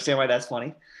episode, you understand why that's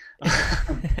funny.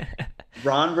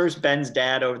 Ron versus Ben's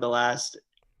dad over the last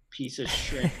piece of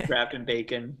shrimp wrapped in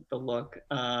bacon. The look.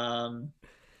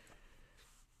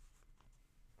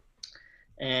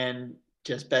 And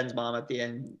just Ben's mom at the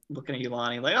end looking at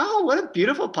Yulani like, oh, what a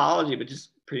beautiful apology, but just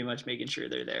pretty much making sure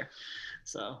they're there.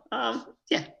 So,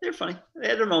 yeah, they're funny. They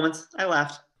had their moments. I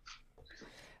laughed.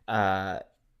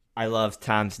 I love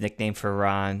Tom's nickname for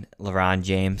Ron, LeBron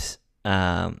James,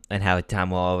 and how Tom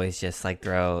will always just like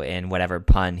throw in whatever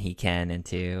pun he can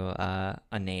into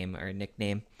a name or a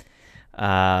nickname.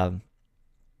 I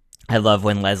love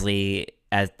when Leslie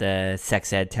at the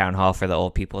sex ed town hall for the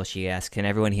old people, she asks, "Can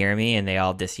everyone hear me?" And they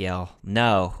all just yell,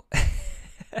 "No,"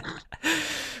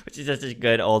 which is just a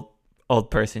good old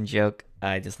person joke.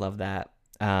 I just love that.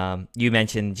 You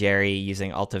mentioned Jerry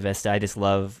using Alta Vista. I just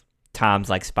love Tom's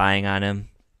like spying on him.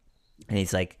 And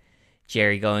he's like,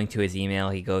 Jerry going to his email,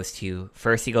 he goes to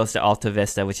Alta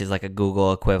Vista, which is like a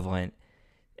Google equivalent,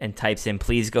 and types in,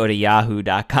 please go to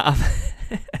yahoo.com.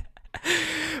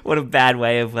 What a bad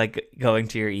way of like going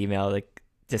to your email. Like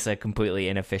just a completely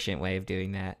inefficient way of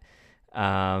doing that.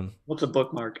 What's a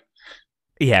bookmark?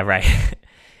 Yeah, right.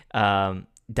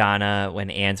 Donna, when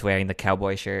Anne's wearing the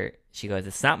cowboy shirt, she goes,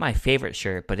 it's not my favorite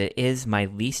shirt, but it is my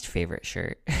least favorite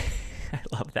shirt. I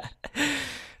love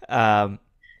that.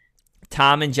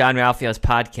 Tom and John Ralphio's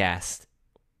podcast,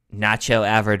 Nacho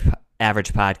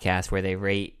Average Podcast, where they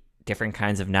rate different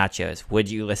kinds of nachos. Would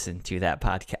you listen to that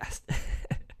podcast?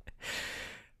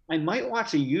 I might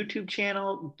watch a YouTube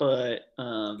channel, but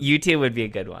YouTube would be a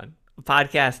good one.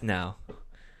 Podcast, no.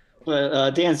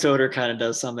 But Dan Soder kind of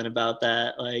does something about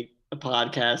that, like a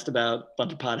podcast about a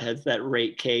bunch of potheads that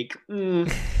rate cake.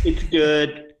 It's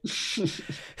good.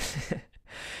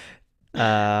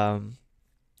 um,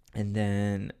 and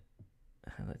then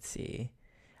let's see.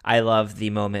 I love the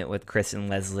moment with Chris and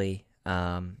Leslie.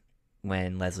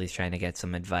 When Leslie's trying to get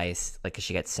some advice, like 'cause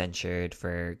she gets censured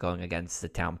for going against the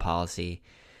town policy.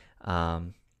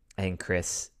 I think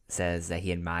Chris says that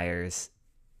he admires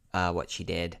what she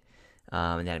did,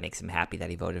 and that it makes him happy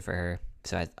that he voted for her.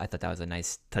 So I thought that was a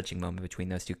nice, touching moment between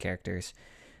those two characters.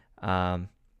 And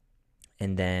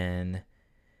then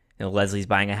Leslie's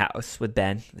buying a house with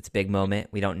Ben. It's a big moment.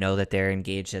 We don't know that they're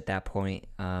engaged at that point.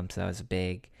 So that was a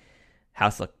big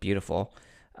house. Looked beautiful.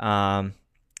 I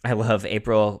love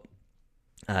April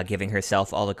giving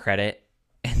herself all the credit,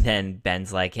 and then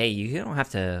Ben's like, "Hey, you don't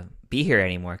have to be here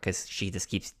anymore," because she just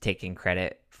keeps taking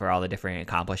credit for all the different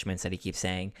accomplishments that he keeps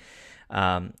saying.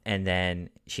 And then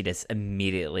she just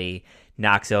immediately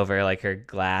knocks over like her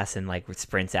glass and like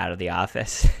sprints out of the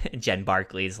office. And Jen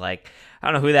Barkley's like, "I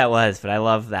don't know who that was, but I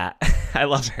love that. I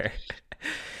love her."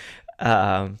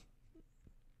 And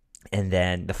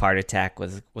then the fart attack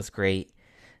was great.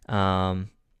 I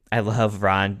love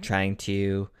Ron trying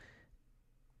to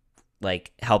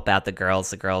like help out the girls.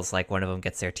 The girls, like, one of them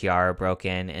gets their tiara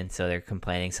broken, and so they're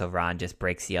complaining. So Ron just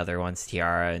breaks the other one's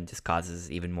tiara and just causes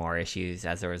even more issues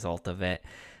as a result of it,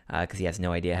 because he has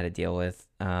no idea how to deal with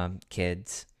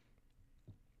kids.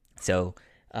 So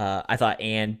I thought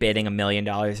Anne bidding $1 million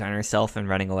on herself and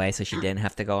running away so she didn't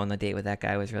have to go on the date with that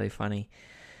guy was really funny.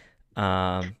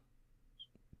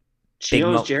 She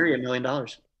owes Jerry $1 million.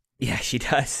 Yeah, she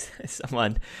does.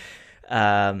 Someone.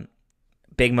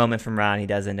 Big moment from Ron. He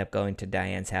does end up going to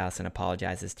Diane's house and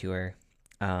apologizes to her.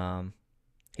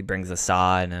 He brings a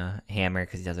saw and a hammer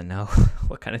because he doesn't know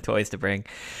what kind of toys to bring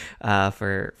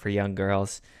for young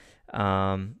girls.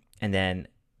 And then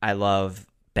I love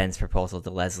Ben's proposal to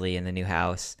Leslie in the new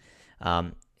house.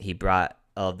 He brought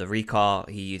the recall.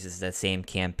 He uses the same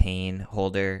campaign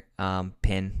holder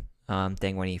pin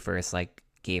thing when he first like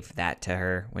gave that to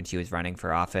her when she was running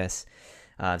for office.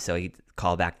 So he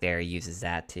call back there. He uses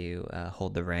that to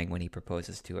hold the ring when he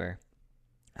proposes to her.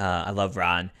 I love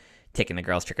Ron taking the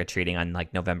girls trick-or-treating on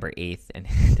like November 8th, and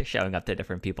they're showing up to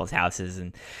different people's houses,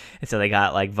 and so they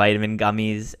got like vitamin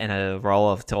gummies and a roll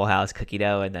of Toll House cookie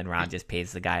dough, and then Ron just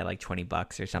pays the guy like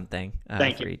 $20 or something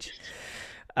for each.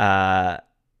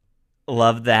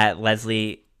 Love that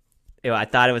Leslie, I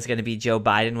thought it was going to be Joe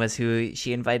Biden was who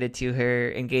she invited to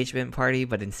her engagement party,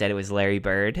 but instead it was Larry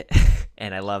Bird.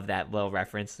 And I love that little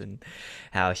reference and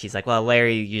how she's like, well,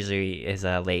 Larry usually is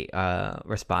a late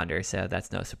responder, so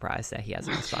that's no surprise that he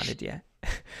hasn't responded yet.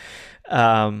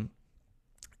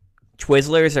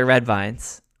 Twizzlers or Red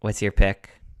Vines? What's your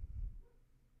pick?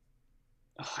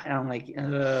 Oh, I don't like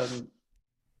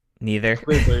neither.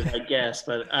 Twizzlers, I guess,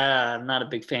 but I'm not a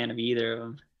big fan of either of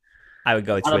them. I would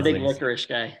go with Twizzlers. I'm a big licorice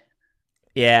guy.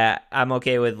 Yeah, I'm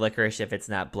okay with licorice if it's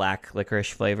not black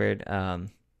licorice flavored.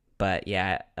 But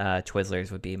yeah,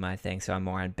 Twizzlers would be my thing. So I'm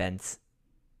more on Ben's,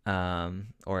 Ben's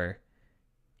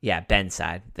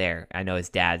side there. I know his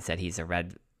dad said he's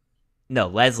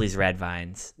Leslie's Red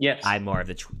Vines. Yes. I'm more of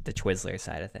the Twizzler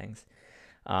side of things.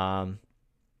 John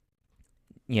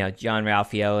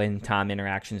Ralphio and Tom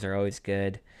interactions are always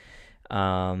good.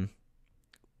 What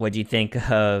do you think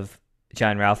of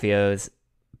John Ralphio's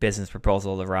business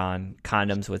proposal to Ron?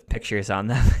 Condoms with pictures on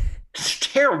them. It's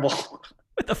terrible.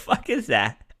 What the fuck is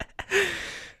that?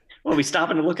 Well, we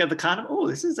stopping to look at the condom. Oh,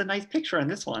 this is a nice picture on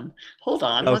this one. Hold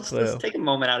on. Let's take a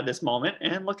moment out of this moment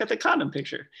and look at the condom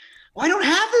picture. Oh, I don't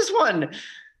have this one.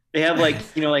 They have like,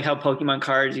 like how Pokemon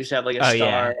cards used to have like a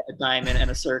star, a diamond, and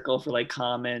a circle for like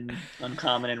common,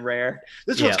 uncommon, and rare.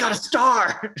 This one's got a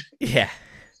star. Yeah.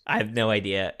 I have no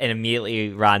idea. And immediately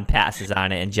Ron passes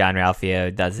on it and John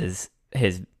Ralphio does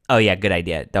his oh yeah, good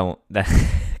idea.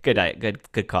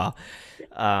 Good call.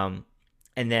 And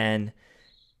then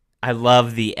I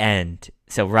love the end.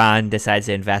 So Ron decides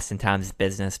to invest in Tom's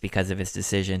business because of his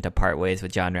decision to part ways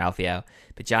with John Ralphio.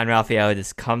 But John Ralphio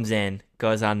just comes in,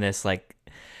 goes on this like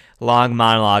long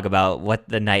monologue about what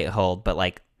the night hold, but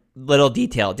like little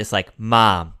detail, just like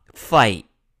mom, fight,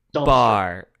 dumpster.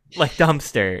 Bar, like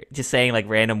dumpster, just saying like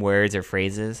random words or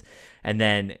phrases. And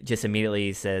then just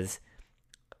immediately says,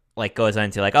 like goes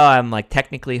on to like, oh, I'm like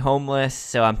technically homeless,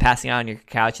 so I'm passing out on your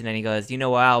couch. And then he goes, you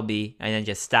know where I'll be? And then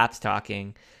just stops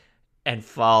talking and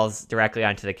falls directly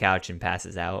onto the couch and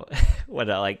passes out. What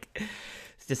a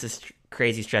it's just a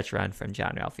crazy stretch run from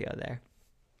John Ralphio there.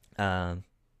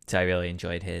 So I really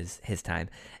enjoyed his time.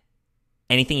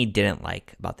 Anything you didn't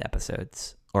like about the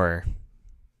episodes, or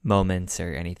moments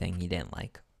or anything you didn't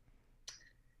like?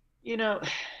 You know,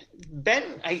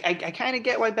 Ben, I kind of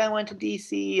get why Ben went to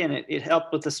DC, and it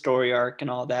helped with the story arc and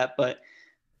all that, but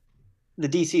the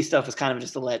DC stuff was kind of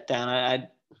just a letdown.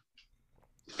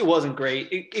 It wasn't great.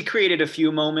 It created a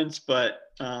few moments,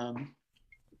 but I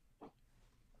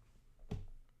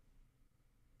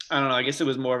don't know. I guess it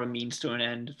was more of a means to an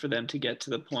end for them to get to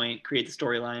the point, create the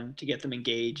storyline to get them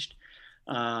engaged.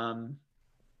 Um,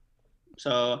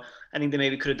 so I think they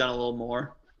maybe could have done a little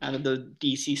more out of the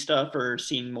DC stuff, or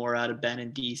seen more out of Ben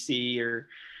and DC, or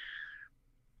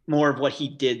more of what he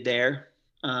did there.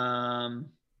 Um,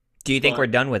 Do you think we're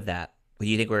but done with that? Do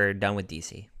you think we're done with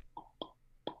DC?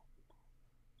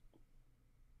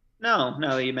 no,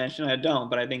 now that you mention it, I don't.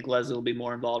 But I think Leslie will be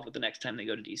more involved with the next time they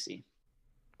go to DC.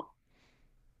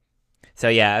 So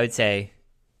yeah, I would say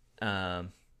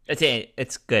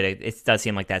it's good. It does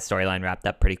seem like that storyline wrapped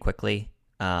up pretty quickly.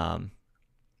 But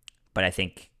I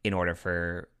think in order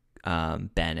for Ben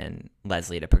and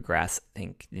Leslie to progress, I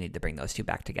think they need to bring those two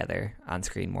back together on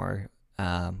screen more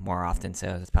often. So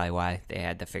that's probably why they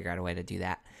had to figure out a way to do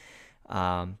that.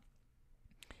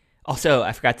 Also,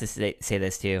 I forgot to say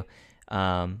this too.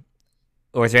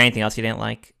 Or is there anything else you didn't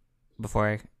like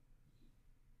before?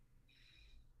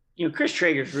 Chris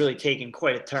Traeger's really taken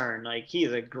quite a turn. Like, he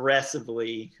is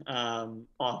aggressively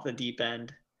off the deep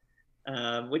end,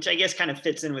 which I guess kind of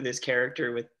fits in with his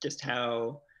character, with just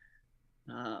how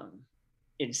um,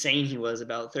 insane he was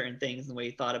about certain things, and the way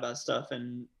he thought about stuff,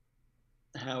 and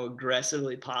how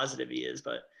aggressively positive he is.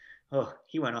 But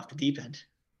he went off the deep end.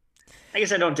 I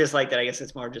guess I don't dislike that. I guess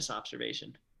it's more just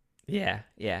observation. Yeah,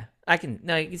 yeah. I can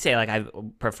no, you can say like I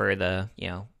prefer the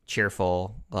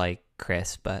cheerful like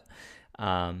Chris, but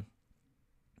um,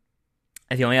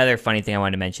 the only other funny thing I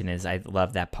wanted to mention is I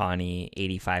love that Pawnee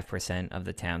 85% of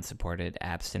the town supported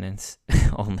abstinence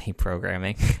only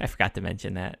programming. I forgot to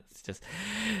mention that. It's just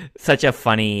such a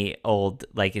funny old,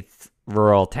 like, it's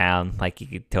rural town. Like, you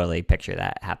could totally picture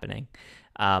that happening.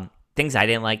 Things I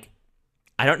didn't like.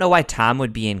 I don't know why Tom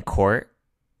would be in court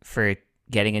for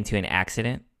getting into an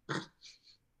accident.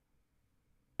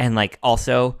 And, like,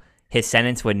 also, his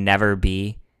sentence would never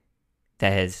be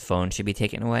that his phone should be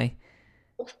taken away.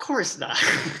 Of course not.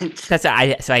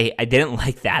 I didn't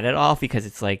like that at all, because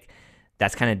it's like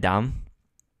that's kind of dumb.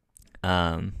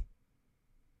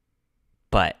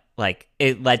 But like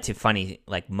it led to funny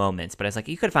like moments. But it's like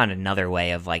you could have found another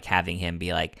way of like having him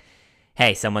be like,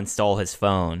 "Hey, someone stole his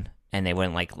phone," and they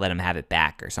wouldn't like let him have it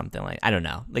back or something. Like, I don't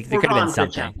know. Like there could have been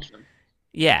something.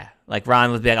 Yeah, like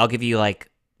Ron would be like, "I'll give you like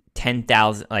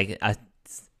 10,000, like a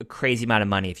crazy amount of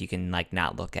money if you can like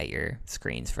not look at your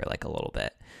screens for like a little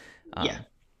bit." Yeah.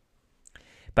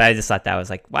 But I just thought that was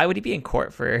like, why would he be in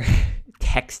court for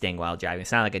texting while driving?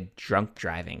 It's not like a drunk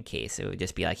driving case. It would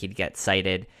just be like he'd get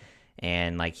cited,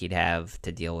 and like he'd have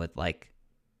to deal with like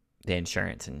the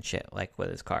insurance and shit like with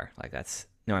his car. Like that's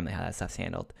normally how that stuff's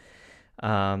handled.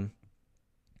 I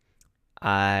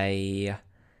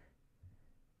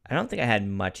don't think I had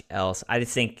much else. I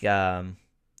just think the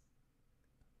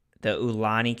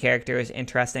Ulani character is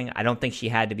interesting. I don't think she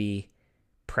had to be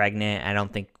pregnant.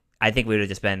 I think we would have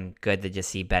just been good to just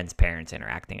see Ben's parents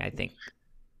interacting. I think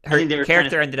her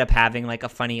character ended up having like a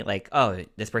funny, like, oh,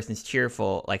 this person's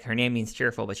cheerful. Like her name means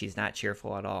cheerful, but she's not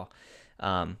cheerful at all.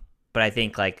 But I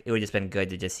think like it would have just been good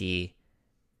to just see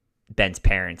Ben's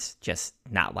parents just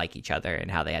not like each other and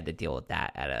how they had to deal with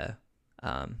that at a.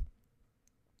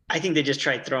 I think they just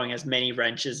tried throwing as many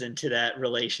wrenches into that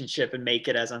relationship and make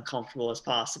it as uncomfortable as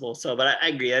possible. So, but I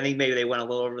agree. I think maybe they went a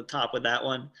little over the top with that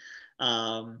one.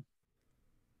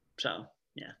 So,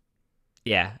 yeah.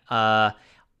 Yeah.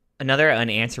 Another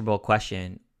unanswerable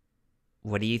question.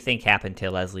 What do you think happened to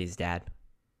Leslie's dad?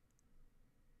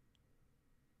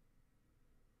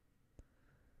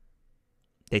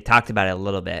 They talked about it a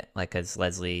little bit, like, because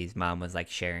Leslie's mom was like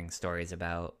sharing stories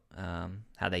about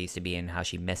how they used to be and how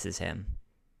she misses him.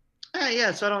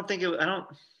 Yeah. So I don't think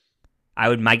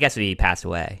My guess would be he passed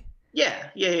away. Yeah.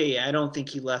 I don't think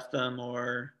he left them,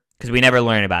 or because we never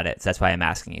learn about it. So that's why I'm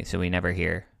asking you. So we never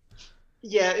hear.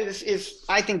 Yeah, if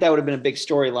I think that would have been a big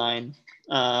storyline,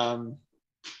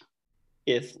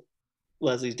 if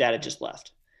Leslie's dad had just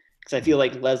left, because I feel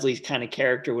like Leslie's kind of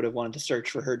character would have wanted to search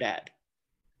for her dad,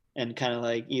 and kind of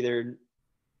like either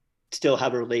still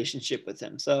have a relationship with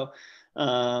him. So,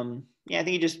 yeah, I think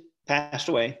he just passed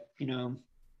away. Maybe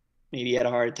he had a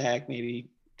heart attack,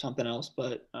 maybe something else.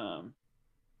 But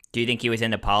do you think he was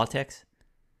into politics?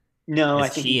 No, I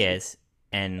think he is.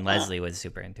 And Leslie was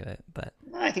super into it, but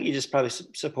I think he just probably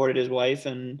supported his wife,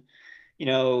 and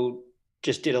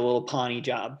just did a little Pawnee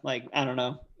job. Like, I don't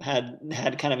know, had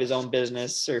kind of his own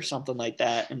business or something like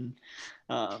that, and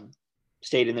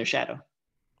stayed in their shadow.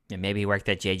 Yeah, maybe he worked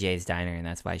at JJ's Diner, and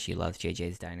that's why she loves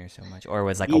JJ's Diner so much, or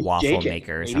was like a He's waffle JJ.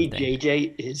 maker or Maybe something.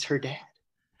 JJ is her dad.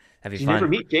 That'd be You never fun.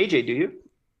 meet JJ, do you?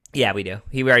 Yeah, we do.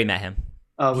 We already met him.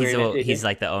 Oh, He's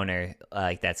like the owner,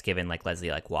 like that's given like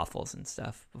Leslie like waffles and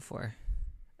stuff before.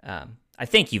 I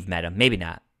think you've met him, maybe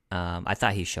not. I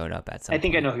thought he showed up at some. I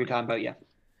think I point. know who you're talking about. Yeah.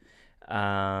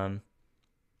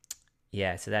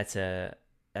 Yeah. So that's an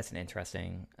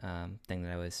interesting thing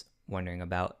that I was wondering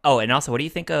about. Oh, and also, what do you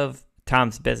think of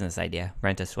Tom's business idea,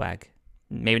 Rent a Swag?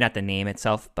 Maybe not the name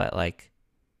itself, but like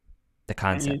the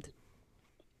concept.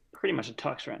 Pretty much a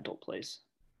tux rental place.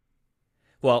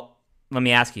 Well, let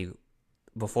me ask you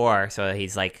before. So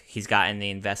he's gotten the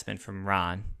investment from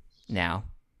Ron now.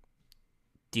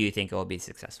 Do you think it will be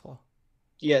successful?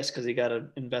 Yes, because he got an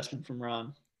investment from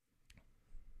Ron.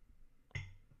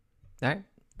 All right.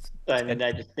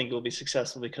 I just think it will be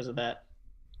successful because of that.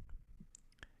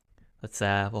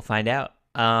 We'll find out.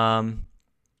 So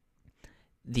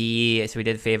we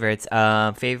did favorites.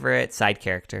 Favorite side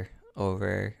character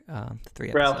over the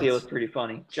 3 episodes. Ralphio was pretty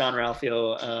funny. John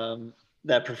Ralphio,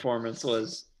 that performance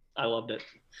I loved it.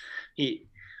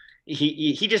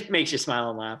 He just makes you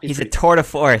smile and laugh. He's a tour de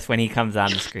force when he comes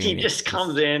on the screen. He just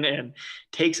comes in and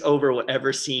takes over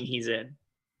whatever scene he's in.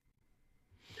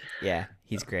 Yeah,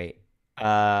 he's great.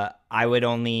 I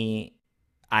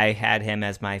had him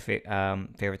as my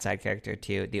favorite side character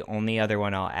too. The only other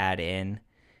one I'll add in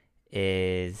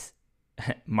is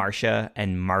Marcia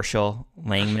and Marshall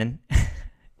Langman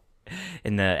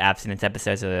in the abstinence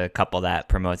episode. So the couple that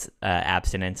promotes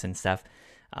abstinence and stuff.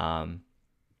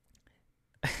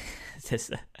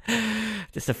 Just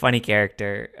a funny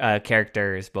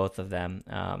characters, both of them,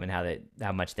 and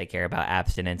how much they care about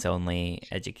abstinence only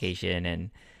education, and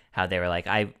how they were like,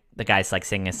 the guy's like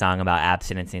singing a song about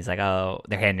abstinence, and he's like, oh,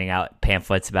 they're handing out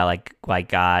pamphlets about like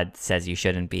God says you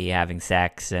shouldn't be having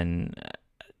sex, and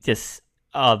just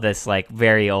all this like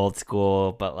very old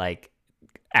school but like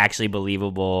actually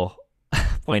believable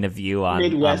point of view on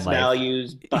Midwest on life.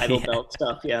 Values, Bible Belt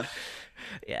stuff. Yeah.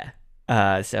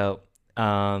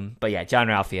 But yeah, John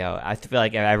Ralphio, I feel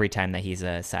like every time that he's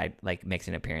makes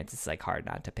an appearance, it's like hard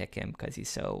not to pick him because he's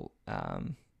so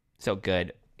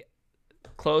good.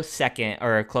 Close second,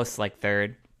 or close like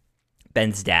third,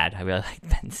 Ben's dad. I really like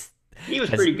Ben's. He was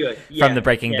pretty good. From the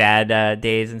Breaking Bad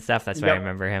days and stuff. That's why I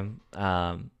remember him.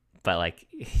 But like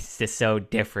he's just so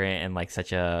different and like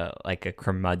such a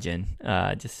curmudgeon.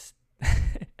 Just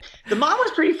the mom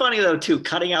was pretty funny though too,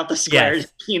 cutting out the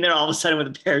squares, being there all of a sudden with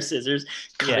a pair of scissors,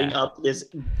 cutting up this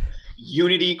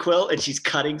unity quilt, and she's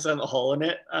cutting some hole in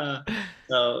it.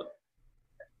 So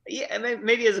yeah,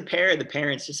 maybe as a pair, the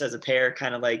parents just as a pair,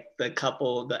 kind of like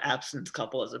the absence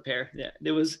couple as a pair. Yeah,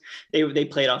 they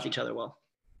played off each other well.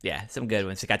 Yeah, some good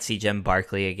ones. We got C. Jem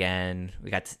Barkley again.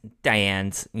 We got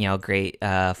Diane's, great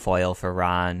foil for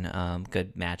Ron.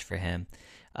 Good match for him.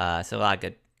 So a lot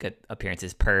of good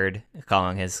appearances. Perd,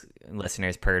 calling his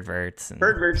listeners perverts.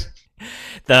 Perverts.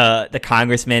 The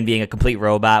congressman being a complete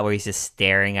robot where he's just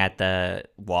staring at the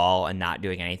wall and not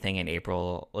doing anything. And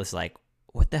April was like,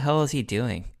 what the hell is he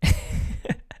doing?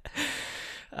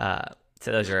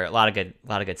 So those are a lot of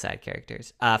good side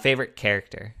characters. Favorite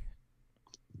character?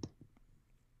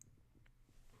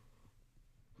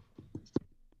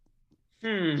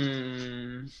 I'll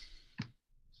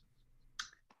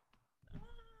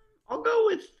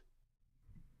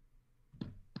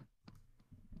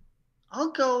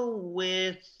go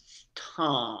with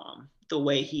Tom, the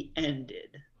way he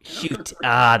ended. Shoot.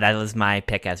 That was my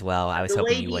pick as well. I was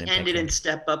hoping you wouldn't pick him. The way he ended and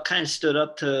Step Up, kind of stood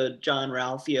up to John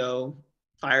Ralphio,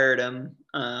 fired him,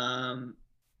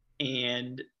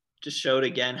 and just showed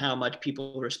again how much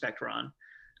people respect Ron,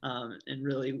 and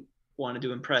really wanted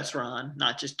to impress Ron,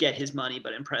 not just get his money,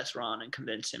 but impress Ron and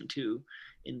convince him to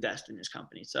invest in his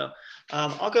company. So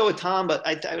I'll go with Tom, but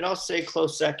I would also say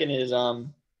close second is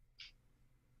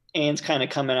Anne's kind of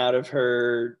coming out of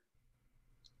her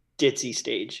ditzy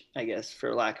stage, I guess,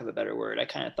 for lack of a better word. I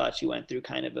kind of thought she went through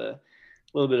kind of a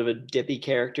little bit of a dippy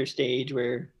character stage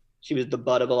where she was the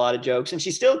butt of a lot of jokes, and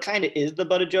she still kind of is the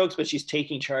butt of jokes, but she's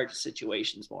taking charge of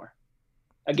situations more.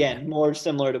 Again, more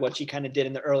similar to what she kind of did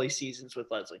in the early seasons with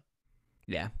Leslie.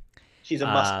 Yeah. She's a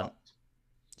muskox.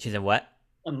 She's a what?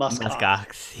 A muskox.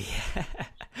 Muskox. Yeah.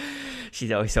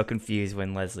 She's always so confused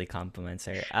when Leslie compliments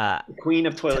her. The queen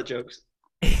of toilet jokes.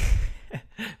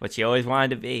 What she always wanted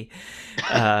to be.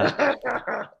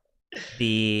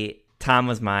 The Tom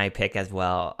was my pick as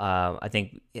well. I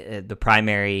think one of the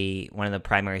primary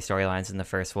storylines in the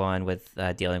first one with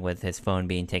dealing with his phone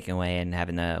being taken away and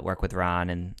having to work with Ron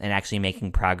and actually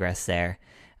making progress there.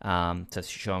 So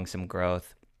showing some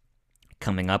growth.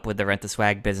 coming up with the Rent the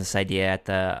Swag business idea at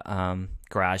the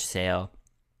garage sale,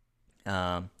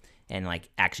 and like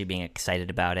actually being excited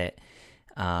about it,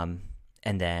 and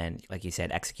then like you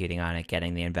said, executing on it,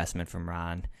 getting the investment from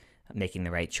Ron, making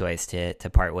the right choice to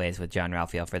part ways with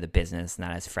Jean-Ralphio for the business,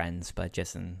 not as friends, but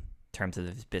just in terms of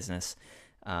his business.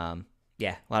 Yeah,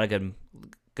 a lot of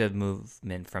good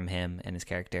movement from him and his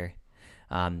character,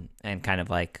 and kind of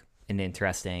like an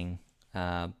interesting,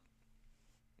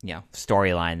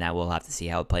 storyline that we'll have to see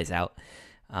how it plays out.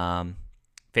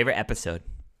 Favorite episode?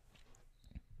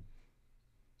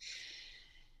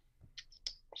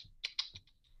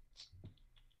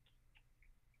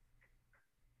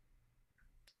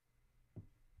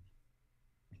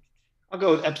 I'll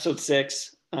go with episode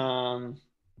 6.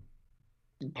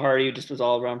 Party just was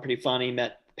all around pretty funny.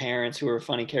 Met parents who were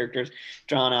funny characters.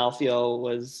 John Alfio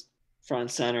was front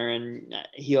and center, and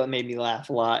he made me laugh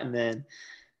a lot. And then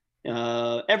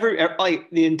every like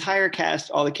the entire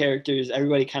cast, all the characters,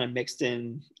 everybody kind of mixed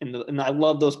in. And I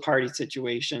love those party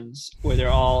situations where they're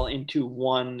all into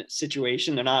one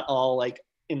situation. They're not all like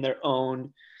in their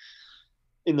own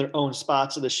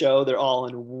spots of the show. They're all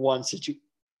in one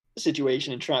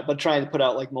situation and trying to put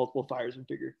out like multiple fires and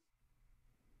figure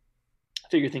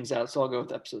things out. So I'll go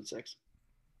with episode 6.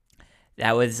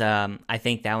 That was, I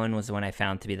think that one was the one I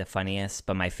found to be the funniest,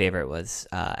 but my favorite was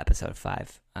episode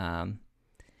 5.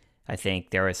 I think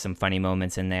there were some funny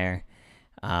moments in there.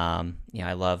 I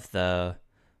love the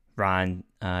Ron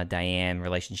Diane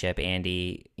relationship.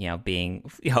 Andy,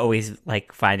 being always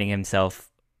like finding himself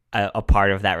a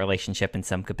part of that relationship in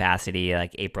some capacity.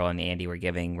 Like April and Andy were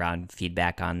giving Ron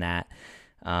feedback on that.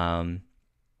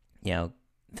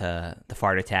 The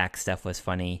fart attack stuff was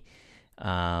funny.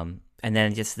 And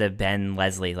then just the Ben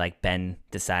Leslie, like Ben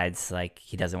decides like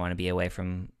he doesn't want to be away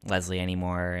from Leslie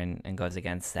anymore and goes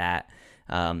against that,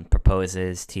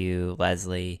 proposes to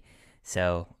Leslie.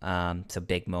 So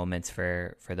big moments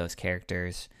for those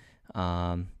characters.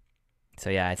 I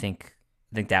think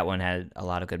that one had a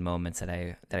lot of good moments that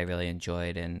I really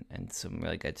enjoyed, and some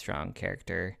really good strong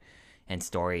character and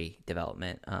story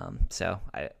development.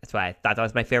 That's why I thought that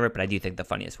was my favorite, but I do think the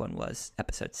funniest one was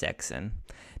episode 6, and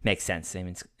makes sense. I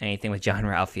mean, anything with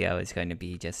Jean-Ralphio is going to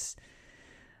be just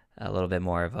a little bit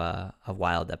more of a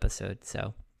wild episode.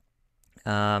 So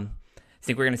I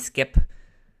think we're going to skip.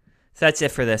 So that's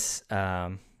it for this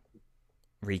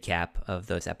recap of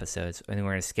those episodes. I think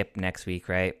we're going to skip next week,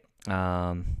 right?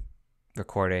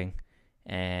 Recording,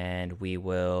 and we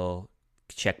will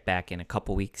check back in a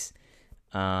couple weeks.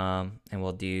 And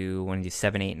want to do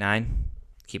 7, 8, 9.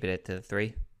 Keep it at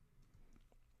 3.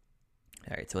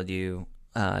 All right, so we'll do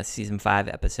season 5,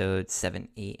 episodes 7,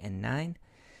 8, and 9.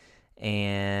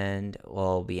 And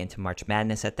we'll be into March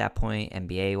Madness at that point.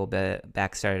 NBA will be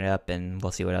back started up, and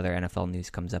we'll see what other NFL news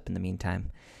comes up in the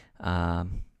meantime.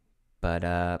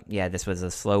 This was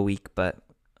a slow week, but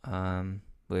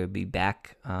we'll be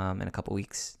back in a couple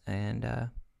weeks, and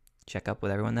check up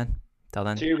with everyone then. Till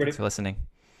then, thanks for listening.